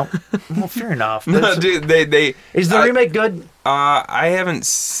 You know? Well, fair enough. No, dude, they Is the remake good? I haven't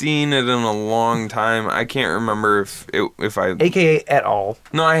seen it in a long time. I can't remember if I... AKA at all.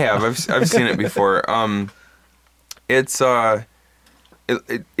 No, I have. I've seen it before. It's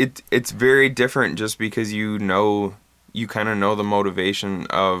very different just because you kind of know the motivation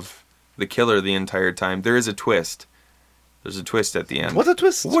of the killer the entire time. There is a twist. There's a twist at the end. What's a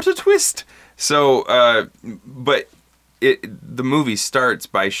twist? What a twist! So, but the movie starts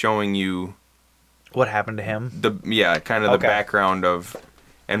by showing you What happened to him? the background of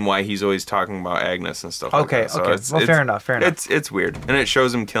and why he's always talking about Agnes and stuff. Okay, like that. So okay. it's, Well, it's, fair enough. It's weird, and it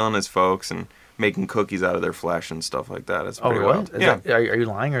shows him killing his folks and making cookies out of their flesh and stuff like that. It's Oh, pretty what? wild. Is Yeah. that, are you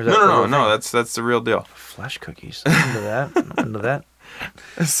lying or is that No. That's the real deal. Flesh cookies. I'm into that. I'm into that.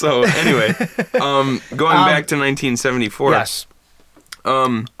 So anyway, going back to 1974. Yes.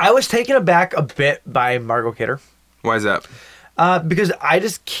 I was taken aback a bit by Margot Kidder. Why is that? Because I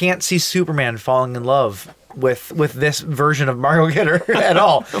just can't see Superman falling in love with this version of Margot Kidder at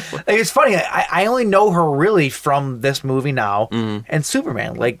all. Like, it's funny. I only know her really from this movie now and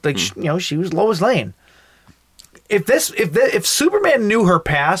Superman. She was Lois Lane. If Superman knew her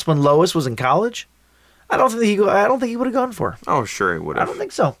past when Lois was in college, I don't think he would have gone for her. Oh, sure he would have. I don't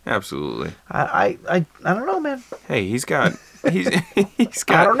think so. Absolutely. I don't know, man. Hey, he's got. I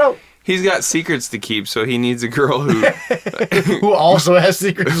don't know. He's got secrets to keep, so he needs a girl who Who also has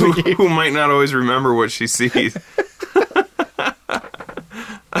secrets to keep. who might not always remember what she sees.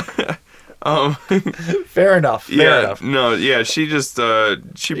 Fair enough. Fair enough. No, yeah, she just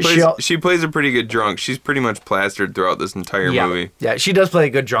she plays a pretty good drunk. She's pretty much plastered throughout this entire movie. Yeah, she does play a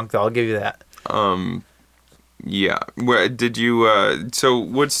good drunk, though. I'll give you that. Yeah. What did you so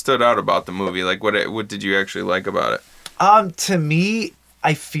what stood out about the movie? Like what did you actually like about it? To me,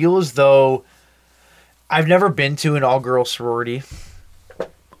 I feel as though I've never been to an all-girl sorority.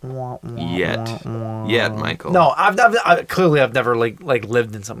 Yet, Michael. No, I've never like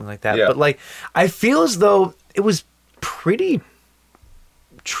lived in something like that. Yeah. But like, I feel as though it was pretty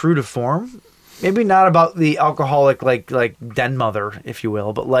true to form. Maybe not about the alcoholic like den mother, if you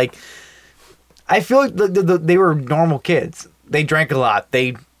will, but like, I feel like they were normal kids. They drank a lot.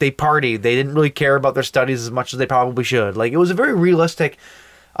 They partied. They didn't really care about their studies as much as they probably should. Like, it was a very realistic.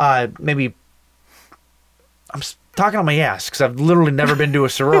 Maybe I'm talking on my ass because I've literally never been to a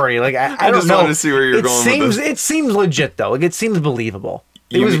sorority. Like, I don't just know. wanted to see where you're going with this. It seems legit though. Like, it seems believable.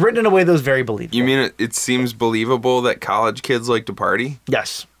 It was written in a way that was very believable. You mean it seems believable that college kids like to party?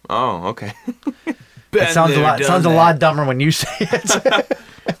 Yes. Oh, okay. It sounds a lot dumber when you say it.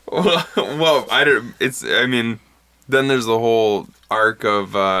 well, I don't. I mean, then there's the whole arc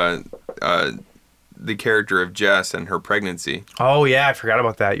of the character of Jess and her pregnancy. Oh yeah, I forgot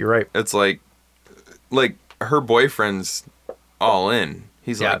about that. You're right. It's like her boyfriend's all in.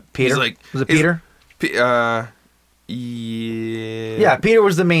 He's like Peter. He's like, was it Peter? Yeah. Yeah, Peter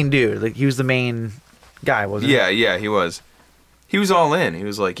was the main dude. Like, he was the main guy, wasn't he? Yeah, he was. He was all in. He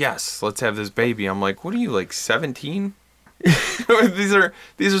was like, "Yes, let's have this baby." I'm like, "What are you, like 17?" These are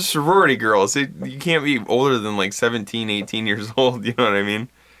sorority girls. You can't be older than like 17, 18 years old. You know what I mean? And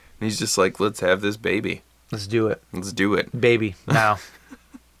he's just like, "Let's have this baby. Let's do it. Let's do it." Baby, now.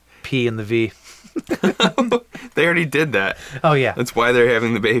 P and the V. They already did that. Oh, yeah. That's why they're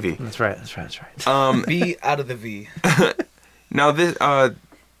having the baby. That's right. V out of the V. Now this, I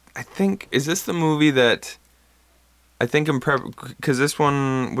think, is this the movie that? I think because this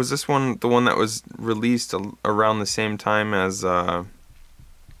one the one that was released around the same time as no,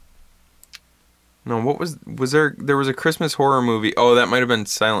 what was there was a Christmas horror movie. Oh, that might have been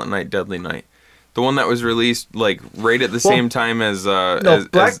Silent Night, Deadly Night. The one that was released like right at the same time as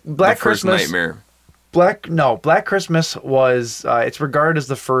Black the first Christmas, Nightmare. Black Christmas was it's regarded as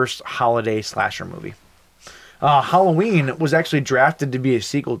the first holiday slasher movie. Halloween was actually drafted to be a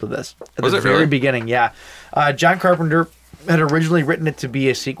sequel to this at the very beginning. Yeah, John Carpenter had originally written it to be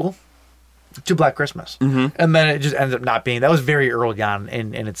a sequel to Black Christmas, and then it just ended up not being. That was very early on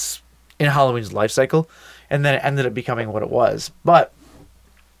in Halloween's life cycle, and then it ended up becoming what it was. But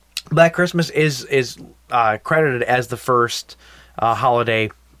Black Christmas is credited as the first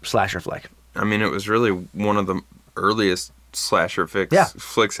holiday slasher flick. I mean, it was really one of the earliest slasher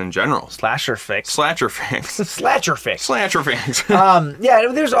flicks in general. Slasher flicks. Slasher flicks. Slasher flicks. Slasher flicks. Yeah,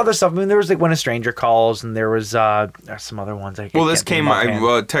 there's other stuff. I mean, there was like When a Stranger Calls, and there was some other ones. This came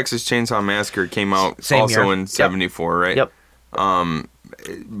out. Texas Chainsaw Massacre came out also in '74, right? Yep.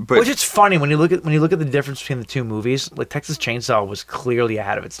 But which it's funny when you look at the difference between the two movies. Like, Texas Chainsaw was clearly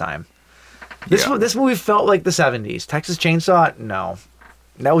ahead of its time. This movie felt like the '70s. Texas Chainsaw, no,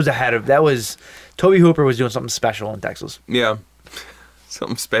 that was Toby Hooper was doing something special in Texas. Yeah.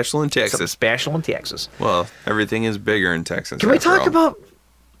 Something special in Texas. Well, everything is bigger in Texas. Can we talk about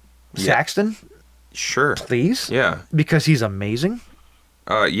Saxton? Sure. Please? Yeah. Because he's amazing.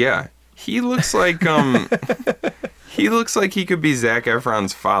 Yeah. He looks like he could be Zac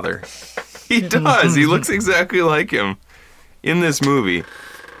Efron's father. He does. He looks exactly like him in this movie.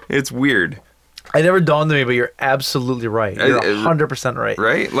 It's weird. I never dawned on me, but you're absolutely right. You're 100% right.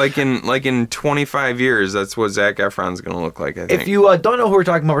 Right? Like in 25 years, that's what Zac Efron's going to look like, I think. If you don't know who we're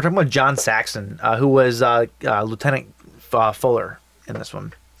talking about John Saxon, who was Lieutenant Fuller in this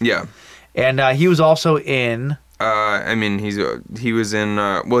one. Yeah. And he was also in... I mean, he was in...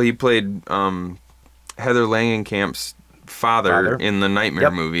 he played Heather Langenkamp's father in the Nightmare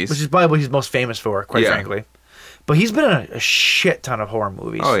movies. Which is probably what he's most famous for, quite frankly. But he's been in a shit ton of horror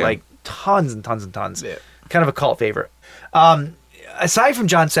movies. Oh, yeah. Like, tons and tons and tons. Yeah. Kind of a cult favorite. Aside from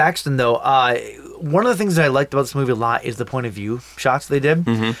John Saxton, though, one of the things that I liked about this movie a lot is the point of view shots they did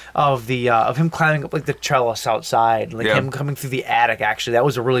of him climbing up like the trellis outside, like him coming through the attic. Actually, that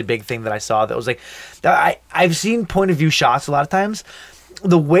was a really big thing that I saw. That was like, I've seen point of view shots a lot of times.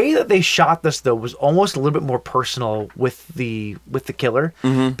 The way that they shot this, though, was almost a little bit more personal with the killer,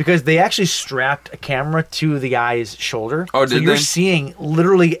 because they actually strapped a camera to the guy's shoulder. Oh, so you're seeing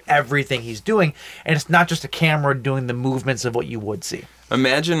literally everything he's doing, and it's not just a camera doing the movements of what you would see.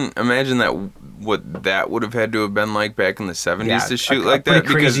 Imagine that what that would have had to have been like back in the 70s to shoot like that.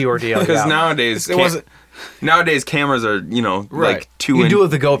 Crazy ordeal. Because nowadays It wasn't. nowadays cameras are Right. like 2 You inch. do it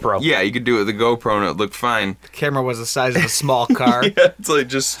with the GoPro. Yeah, you could do it with the GoPro and it looked fine. The camera was the size of a small car. Yeah, it's like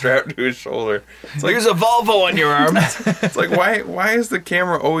just strapped to his shoulder. It's like There's a Volvo on your arm. it's like why is the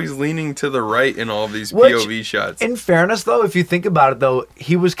camera always leaning to the right in all of these Which, POV shots? In fairness, though, if you think about it, though,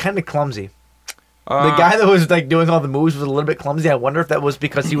 he was kind of clumsy. The Uh, guy that was like doing all the moves was a little bit clumsy. I wonder if that was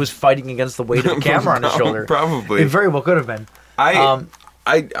because he was fighting against the weight of the camera on his shoulder. Probably. It very well could have been. I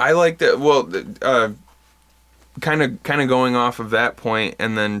like that. Well, kind of going off of that point,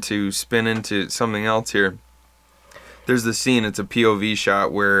 and then to spin into something else here. There's the scene. It's a POV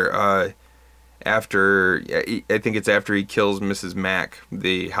shot where after I think it's after he kills Mrs. Mack,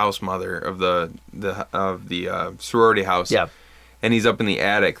 the house mother of the sorority house. Yeah. And he's up in the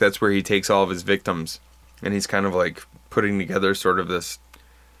attic. That's where he takes all of his victims, and he's kind of like putting together sort of this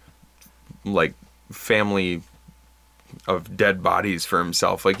like family of dead bodies for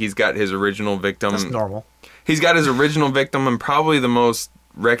himself. Like he's got his original victim. That's normal. He's got his original victim, and probably the most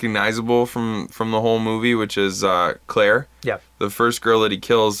recognizable from the whole movie, which is Claire. Yeah. The first girl that he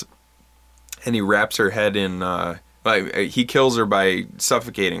kills, and he wraps her head in. He kills her by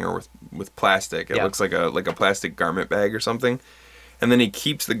suffocating her with plastic. It looks like a plastic garment bag or something. And then he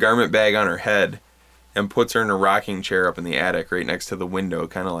keeps the garment bag on her head and puts her in a rocking chair up in the attic right next to the window,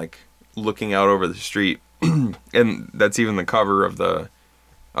 kind of like looking out over the street. And that's even the cover of the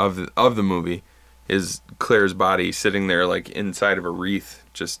movie, is Claire's body sitting there like inside of a wreath,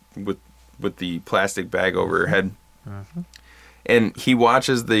 just with the plastic bag over her head. Mm-hmm. And he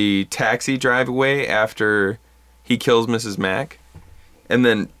watches the taxi drive away after he kills Mrs. Mack, and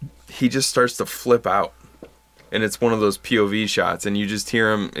then he just starts to flip out. And it's one of those POV shots, and you just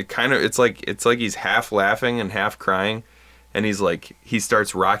hear him. It's like he's half laughing and half crying, and he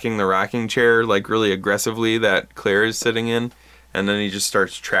starts rocking the rocking chair like really aggressively that Claire is sitting in, and then he just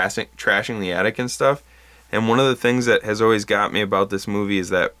starts trashing the attic and stuff. And one of the things that has always got me about this movie is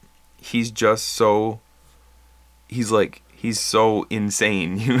that he's so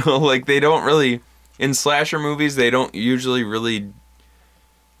insane, you know. Like they don't really, in slasher movies, they don't usually really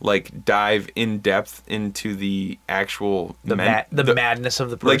like dive in depth into the actual The madness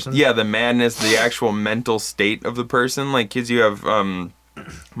of the person. Like the madness, the actual mental state of the person. Like kids, you have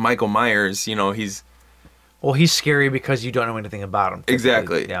Michael Myers. You know, he's scary because you don't know anything about him. Typically.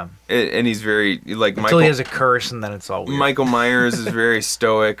 Exactly. Yeah. And he's very like until he has a curse, and then it's all weird. Michael Myers is very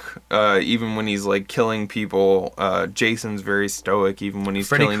stoic, even when he's like killing people. Jason's very stoic, even when he's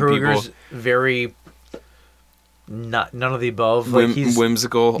killing Krueger's people. Very none of the above. Like he's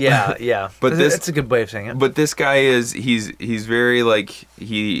whimsical. Yeah, yeah. But that's a good way of saying it. But this guy he's very like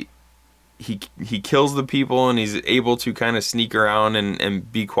he kills the people, and he's able to kind of sneak around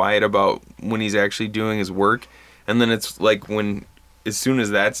and be quiet about when he's actually doing his work. And then it's like as soon as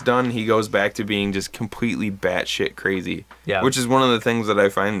that's done, he goes back to being just completely batshit crazy. Yeah. Which is one of the things that I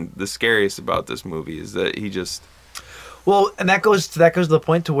find the scariest about this movie, is that he just... Well, and that goes to the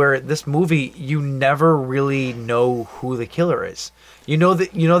point to where this movie, you never really know who the killer is. You know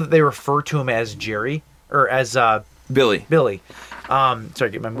that they refer to him as Jerry, or as Billy. Sorry,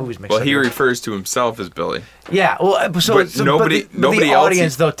 get my movies mixed up. Well, he here. refers to himself as Billy. Yeah, well, But nobody the else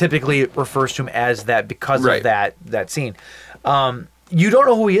audience though typically refers to him as that because Right. of that scene. You don't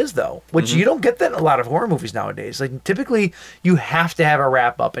know who he is though, which Mm-hmm. you don't get that in a lot of horror movies nowadays. Like typically, you have to have a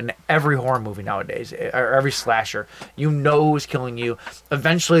wrap up in every horror movie nowadays, or every slasher. You know who's killing you.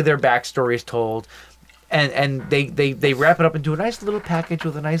 Eventually, their backstory is told. And they wrap it up into a nice little package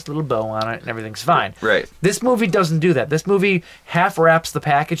with a nice little bow on it, and everything's fine. Right. This movie doesn't do that. This movie half wraps the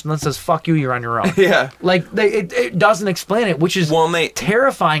package and then says, "Fuck you, you're on your own." Yeah. Like it doesn't explain it, which is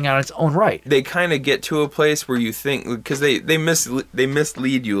terrifying on its own right. They kind of get to a place where you think, because they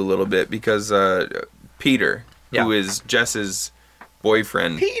mislead you a little bit, because Peter, who is Jess's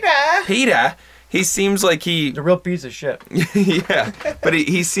boyfriend, Peter, he seems like He's a real piece of shit. yeah, but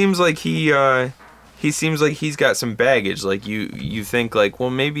he seems like he seems like he's got some baggage. Like you think like,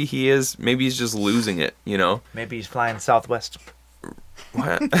 well, maybe he's just losing it, you know? Maybe he's flying Southwest.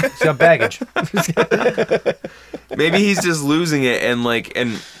 What? He's got baggage. Maybe he's just losing it, and like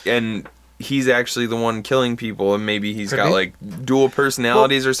and he's actually the one killing people, and maybe he's got like dual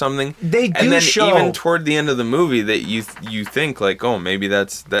personalities or something. They do and then show even toward the end of the movie that you think like, oh, maybe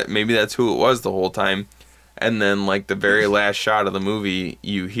that's who it was the whole time. And then like the very last shot of the movie,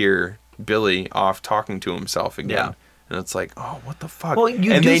 you hear Billy off talking to himself again. Yeah. And it's like, oh, what the fuck? Well,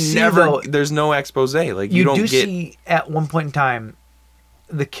 you and do they see, never though, there's no expose. Like you don't do get see at one point in time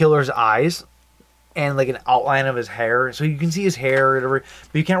the killer's eyes and like an outline of his hair. So you can see his hair, or whatever,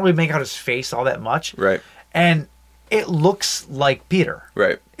 but you can't really make out his face all that much. Right. And it looks like Peter.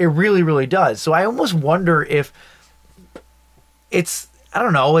 Right. It really, really does. So I almost wonder if it's, I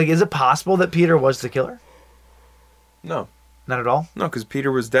don't know, like, is it possible that Peter was the killer? No. Not at all? No, because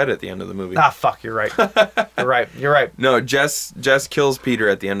Peter was dead at the end of the movie. Ah, fuck, you're right. You're right. No, Jess kills Peter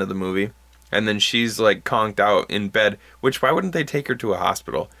at the end of the movie, and then she's like conked out in bed. Which, why wouldn't they take her to a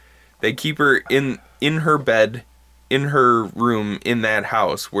hospital? They keep her in her bed, in her room, in that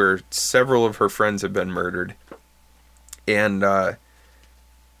house where several of her friends have been murdered.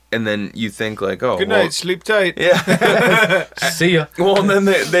 And then you think like, oh, Good night, sleep tight. Yeah. See ya. Well, and then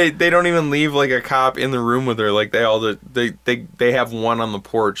they don't even leave like a cop in the room with her. Like they have one on the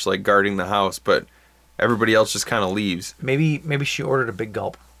porch like guarding the house, but everybody else just kind of leaves. Maybe she ordered a big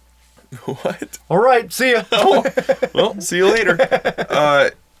gulp. What? All right, see ya. Well, see you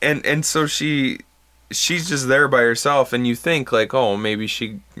later. And so she's just there by herself, and you think like, oh, maybe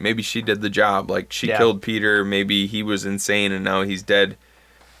she did the job. Like she killed Peter. Maybe he was insane and now he's dead.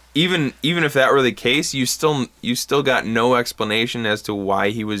 Even if that were the case, you still got no explanation as to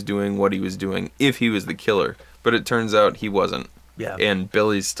why he was doing what he was doing if he was the killer. But it turns out he wasn't. Yeah. And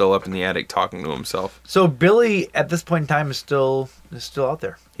Billy's still up in the attic talking to himself. So Billy at this point in time is still out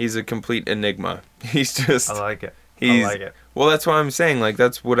there. He's a complete enigma. He's just I like it. I like it. Well, that's what I'm saying. Like,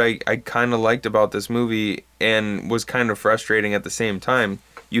 that's what I kind of liked about this movie and was kind of frustrating at the same time.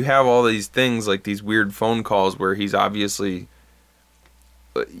 You have all these things, like these weird phone calls where he's obviously...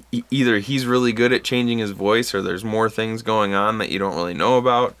 either he's really good at changing his voice or there's more things going on that you don't really know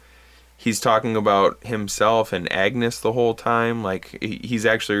about. He's talking about himself and Agnes the whole time. Like, he's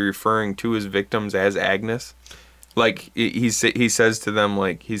actually referring to his victims as Agnes. Like, he says to them,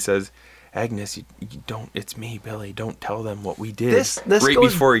 like, he says... Agnes, you don't. It's me, Billy. Don't tell them what we did. This right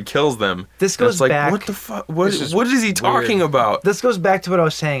goes, before he kills them. This goes like, back. What the fuck? What is he talking about? This goes back to what I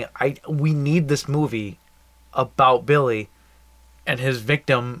was saying. We need this movie about Billy and his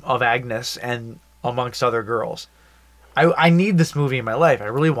victim of Agnes and amongst other girls. I need this movie in my life. I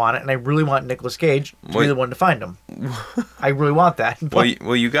really want it, and I really want Nicolas Cage to be the one to find him. I really want that.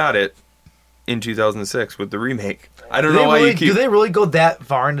 Well, you got it in 2006 with the remake. I don't know why you keep... Do they really go that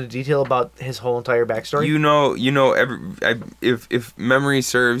far into detail about his whole entire backstory? If memory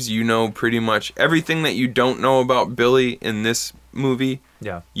serves, pretty much everything that you don't know about Billy in this movie.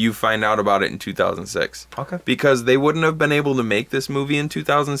 Yeah. You find out about it in 2006. Okay. Because they wouldn't have been able to make this movie in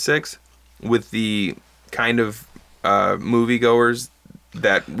 2006 with the kind of moviegoers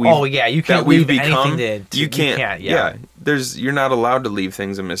that we. Oh yeah, you can't leave anything to. You can't. Yeah. You're not allowed to leave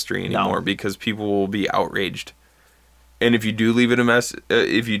things a mystery anymore because people will be outraged. And if you do leave it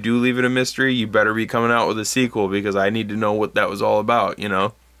a mystery, you better be coming out with a sequel because I need to know what that was all about.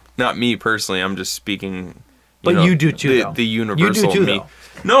 Not me personally. I'm just speaking. You do too. The universal you do too, me. Though.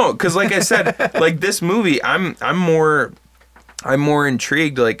 No, because like I said, like this movie, I'm more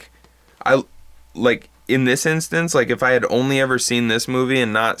intrigued. Like in this instance, like if I had only ever seen this movie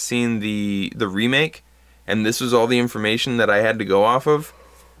and not seen the remake, and this was all the information that I had to go off of,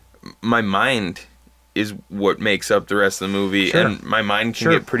 my mind is what makes up the rest of the movie. Sure. And my mind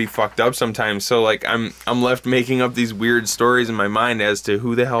can get pretty fucked up sometimes. So like I'm left making up these weird stories in my mind as to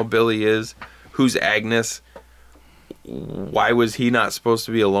who the hell Billy is, who's Agnes, why was he not supposed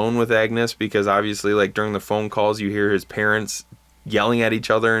to be alone with Agnes? Because obviously like during the phone calls you hear his parents yelling at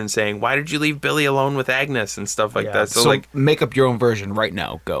each other and saying, why did you leave Billy alone with Agnes and stuff like that. So like make up your own version right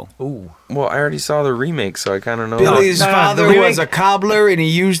now. Go. Ooh. Well, I already saw the remake, so I kind of know. Billy's father was a cobbler, and he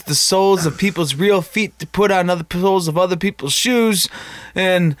used the soles of people's real feet to put on other soles of other people's shoes,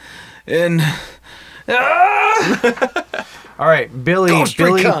 and All right, Billy. Ghost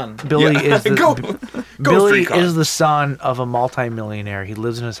Billy Recon. is the Billy Recon. is the son of a multimillionaire. He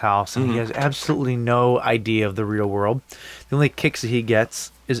lives in his house, and he has absolutely no idea of the real world. The only kicks that he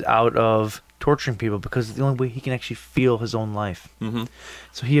gets is out of torturing people because it's the only way he can actually feel his own life. Mm-hmm.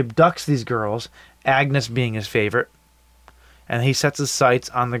 So he abducts these girls, Agnes being his favorite, and he sets his sights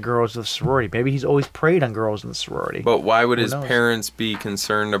on the girls of the sorority. Maybe he's always preyed on girls in the sorority. But why would his parents be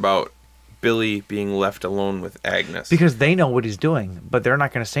concerned about Billy being left alone with Agnes? Because they know what he's doing, but they're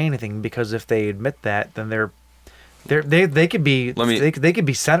not going to say anything because if they admit that, then they could be they could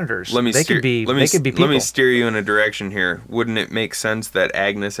be senators. They could be people. Let me steer you in a direction here. Wouldn't it make sense that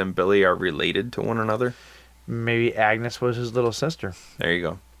Agnes and Billy are related to one another? Maybe Agnes was his little sister. There you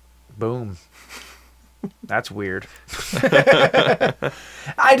go. Boom. That's weird.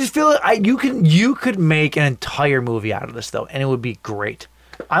 I just feel you could make an entire movie out of this though, and it would be great.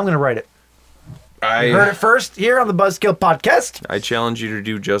 I'm gonna write it. You heard it first here on the Buzzkill Podcast. I challenge you to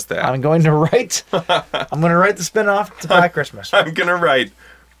do just that. I'm going to write the spinoff to Black Christmas. I'm going to write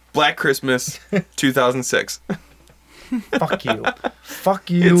Black Christmas 2006. Fuck you. Fuck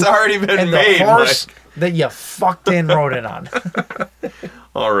you. It's already been and made, the horse Mike. that you fucked in wrote it on.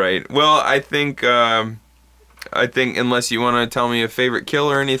 All right. Well, I think unless you want to tell me a favorite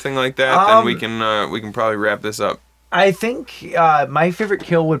kill or anything like that, then we can probably wrap this up. I think my favorite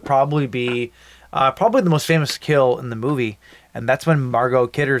kill would probably be probably the most famous kill in the movie, and that's when Margot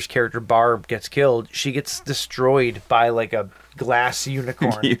Kidder's character Barb gets killed. She gets destroyed by like a glass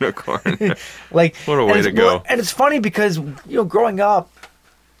unicorn. Like, what a way to go! And it's funny because growing up,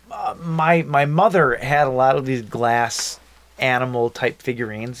 my mother had a lot of these glass animal type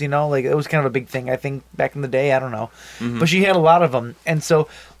figurines, like it was kind of a big thing I think back in the day. I don't know, but she had a lot of them. And so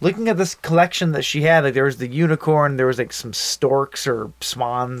looking at this collection that she had, like there was the unicorn, there was like some storks or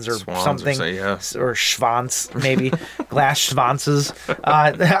swans or something, or schwanz maybe, glass schwanzes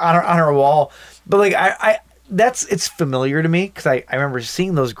on her wall. But like it's familiar to me because I remember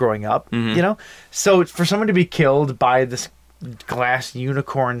seeing those growing up. So for someone to be killed by this glass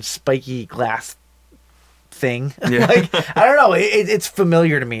unicorn, spiky glass thing, like I don't know, it's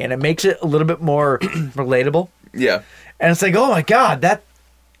familiar to me, and it makes it a little bit more relatable. Yeah, and it's like, oh my god, that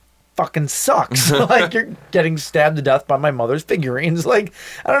fucking sucks. Like you're getting stabbed to death by my mother's figurines. Like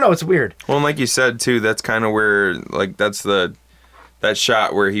I don't know, it's weird. Well, and like you said too, that's kind of where like that's that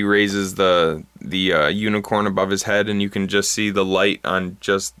shot where he raises the unicorn above his head, and you can just see the light on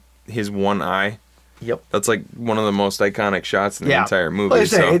just his one eye. Yep, that's like one of the most iconic shots in the entire movie. Like I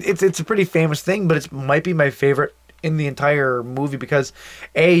say, it's a pretty famous thing, but it might be my favorite in the entire movie because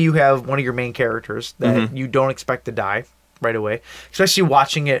you have one of your main characters that you don't expect to die right away, especially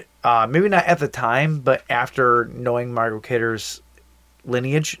watching it. Maybe not at the time, but after knowing Margot Kidder's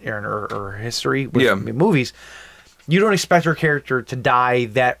lineage or history with movies, you don't expect her character to die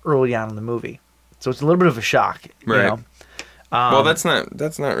that early on in the movie, so it's a little bit of a shock, right? Well, that's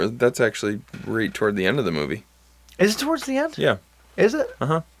actually right toward the end of the movie. Is it towards the end? Yeah. Is it?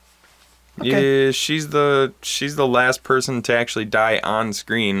 Okay. Yeah, she's the last person to actually die on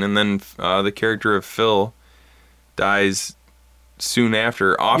screen, and then the character of Phil dies soon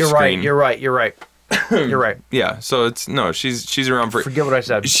after off screen. You're right. You're right. Yeah. So she's around for. Forget what I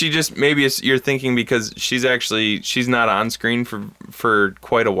said. She just you're thinking because she's not on screen for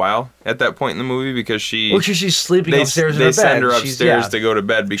quite a while at that point in the movie because she's sleeping upstairs in her bed. They send her upstairs to go to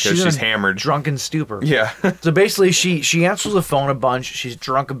bed because she's hammered, drunken stupor. Yeah. So basically, she answers the phone a bunch. She's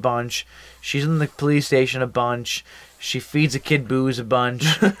drunk a bunch. She's in the police station a bunch. She feeds a kid booze a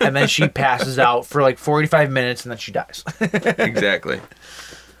bunch, and then she passes out for like 45 minutes, and then she dies. Exactly.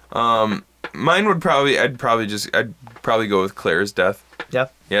 Mine would I'd probably go with Claire's death. Yeah.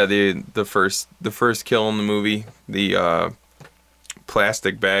 Yeah, the first kill in the movie, the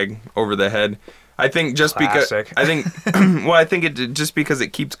plastic bag over the head. I think just Classic. because I think it just because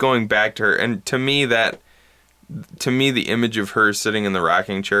it keeps going back to her, and to me the image of her sitting in the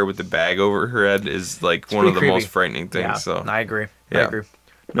rocking chair with the bag over her head is like one of the most frightening things. Yeah, so I agree. Yeah. I agree.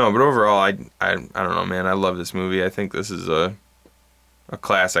 No, but overall I don't know, man. I love this movie. I think this is a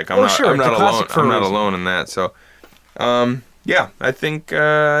classic. I'm not alone. I'm not alone in that. So, yeah, I think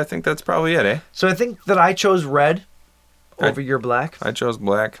that's probably it, eh? So I think that I chose red over your black. I chose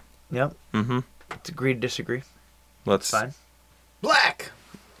black. Yep. Mm-hmm. Let's agree to disagree. Let's. Fine. Black.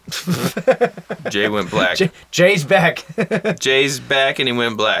 Jay went black. Jay's back. Jay's back and he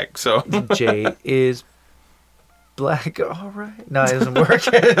went black. So Jay is black. All right. No, it doesn't work.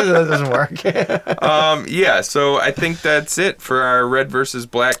 It doesn't work. Yeah. So I think that's it for our red versus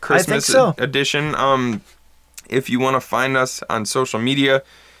black Christmas edition. If you want to find us on social media,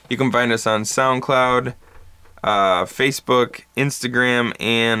 you can find us on SoundCloud, Facebook, Instagram,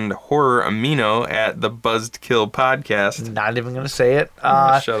 and Horror Amino at the Buzzed Kill Podcast. Not even going to say it.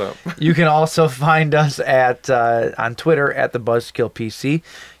 Shut up. You can also find us at on Twitter at the Buzzkill PC.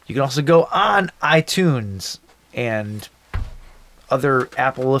 You can also go on iTunes and other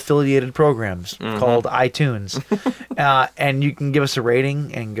Apple affiliated programs called iTunes, and you can give us a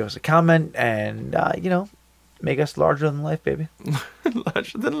rating and give us a comment and make us larger than life, baby.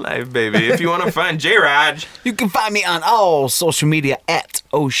 Larger than life, baby. If you want to find J-Raj, you can find me on all social media at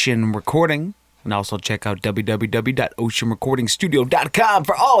Ocean Recording. And also check out www.oceanrecordingstudio.com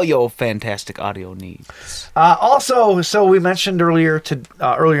for all your fantastic audio needs. Also, so we mentioned earlier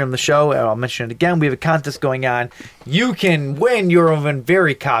in the show, and I'll mention it again, we have a contest going on. You can win your own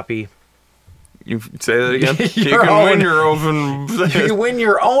very copy. You say that again? You can win your own... You win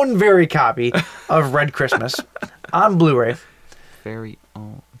your own very copy of Red Christmas on Blu-ray. very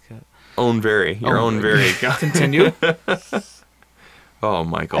own. Your own very. Continue. Oh,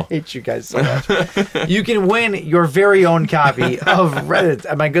 Michael. I hate you guys so much. You can win your very own copy of Reddit.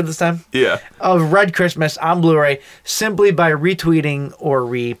 Am I good this time? Yeah. Of Red Christmas on Blu-ray simply by retweeting or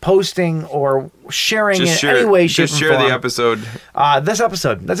reposting or sharing any way, shape, just share or form. the episode. This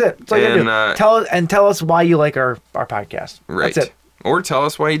episode. That's it. That's all you gotta do. Tell us why you like our podcast. Right. That's it. Or tell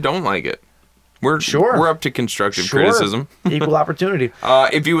us why you don't like it. We're up to constructive criticism. Equal opportunity.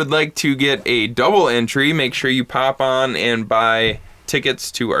 If you would like to get a double entry, make sure you pop on and buy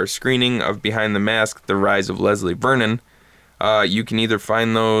tickets to our screening of Behind the Mask, The Rise of Leslie Vernon. You can either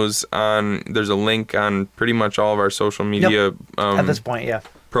find those there's a link on pretty much all of our social media at this point,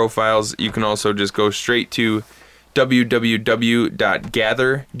 profiles. You can also just go straight to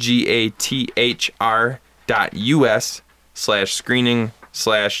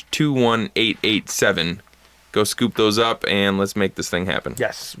www.gather.us/screening/21887. Go scoop those up and let's make this thing happen.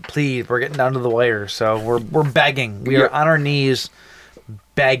 Yes, please. We're getting down to the wire, so we're begging. We are on our knees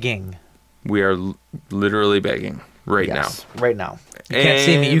begging. We are literally begging right now. Right now. You can't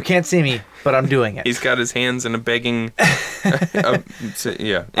see me. You can't see me, but I'm doing it. He's got his hands in a begging.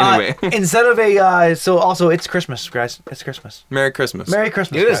 Yeah. Anyway, instead of so also it's Christmas, guys. It's Christmas. Merry Christmas. Merry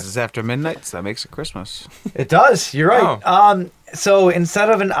Christmas. It guys. is. It's after midnight, so that makes it Christmas. It does. You're right. Oh. So instead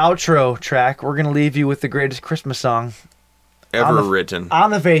of an outro track, we're gonna leave you with the greatest Christmas song ever written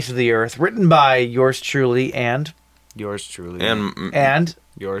on the face of the earth, written by yours truly and Yours truly. and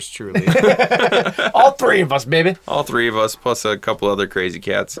yours truly. all three of us, baby. All three of us, plus a couple other crazy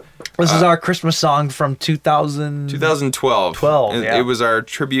cats. This is our Christmas song from 2012. 2012. Yeah. It was our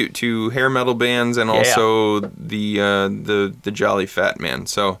tribute to hair metal bands and also the Jolly Fat Man.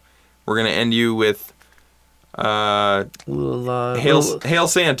 So we're gonna end you with Hail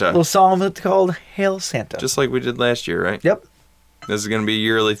Santa. Little song that's called Hail Santa. Just like we did last year, right? Yep. This is gonna be a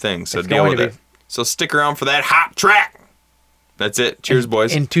yearly thing, so It's deal going with to it. be. So stick around for that hot track. That's it. Cheers,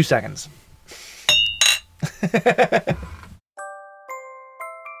 boys. In 2 seconds.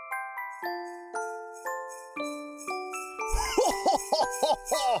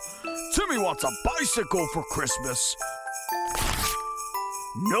 Timmy wants a bicycle for Christmas.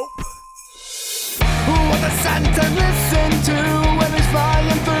 Nope. What does Santa listen to when he's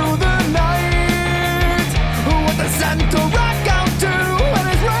flying through the night? What does Santa rock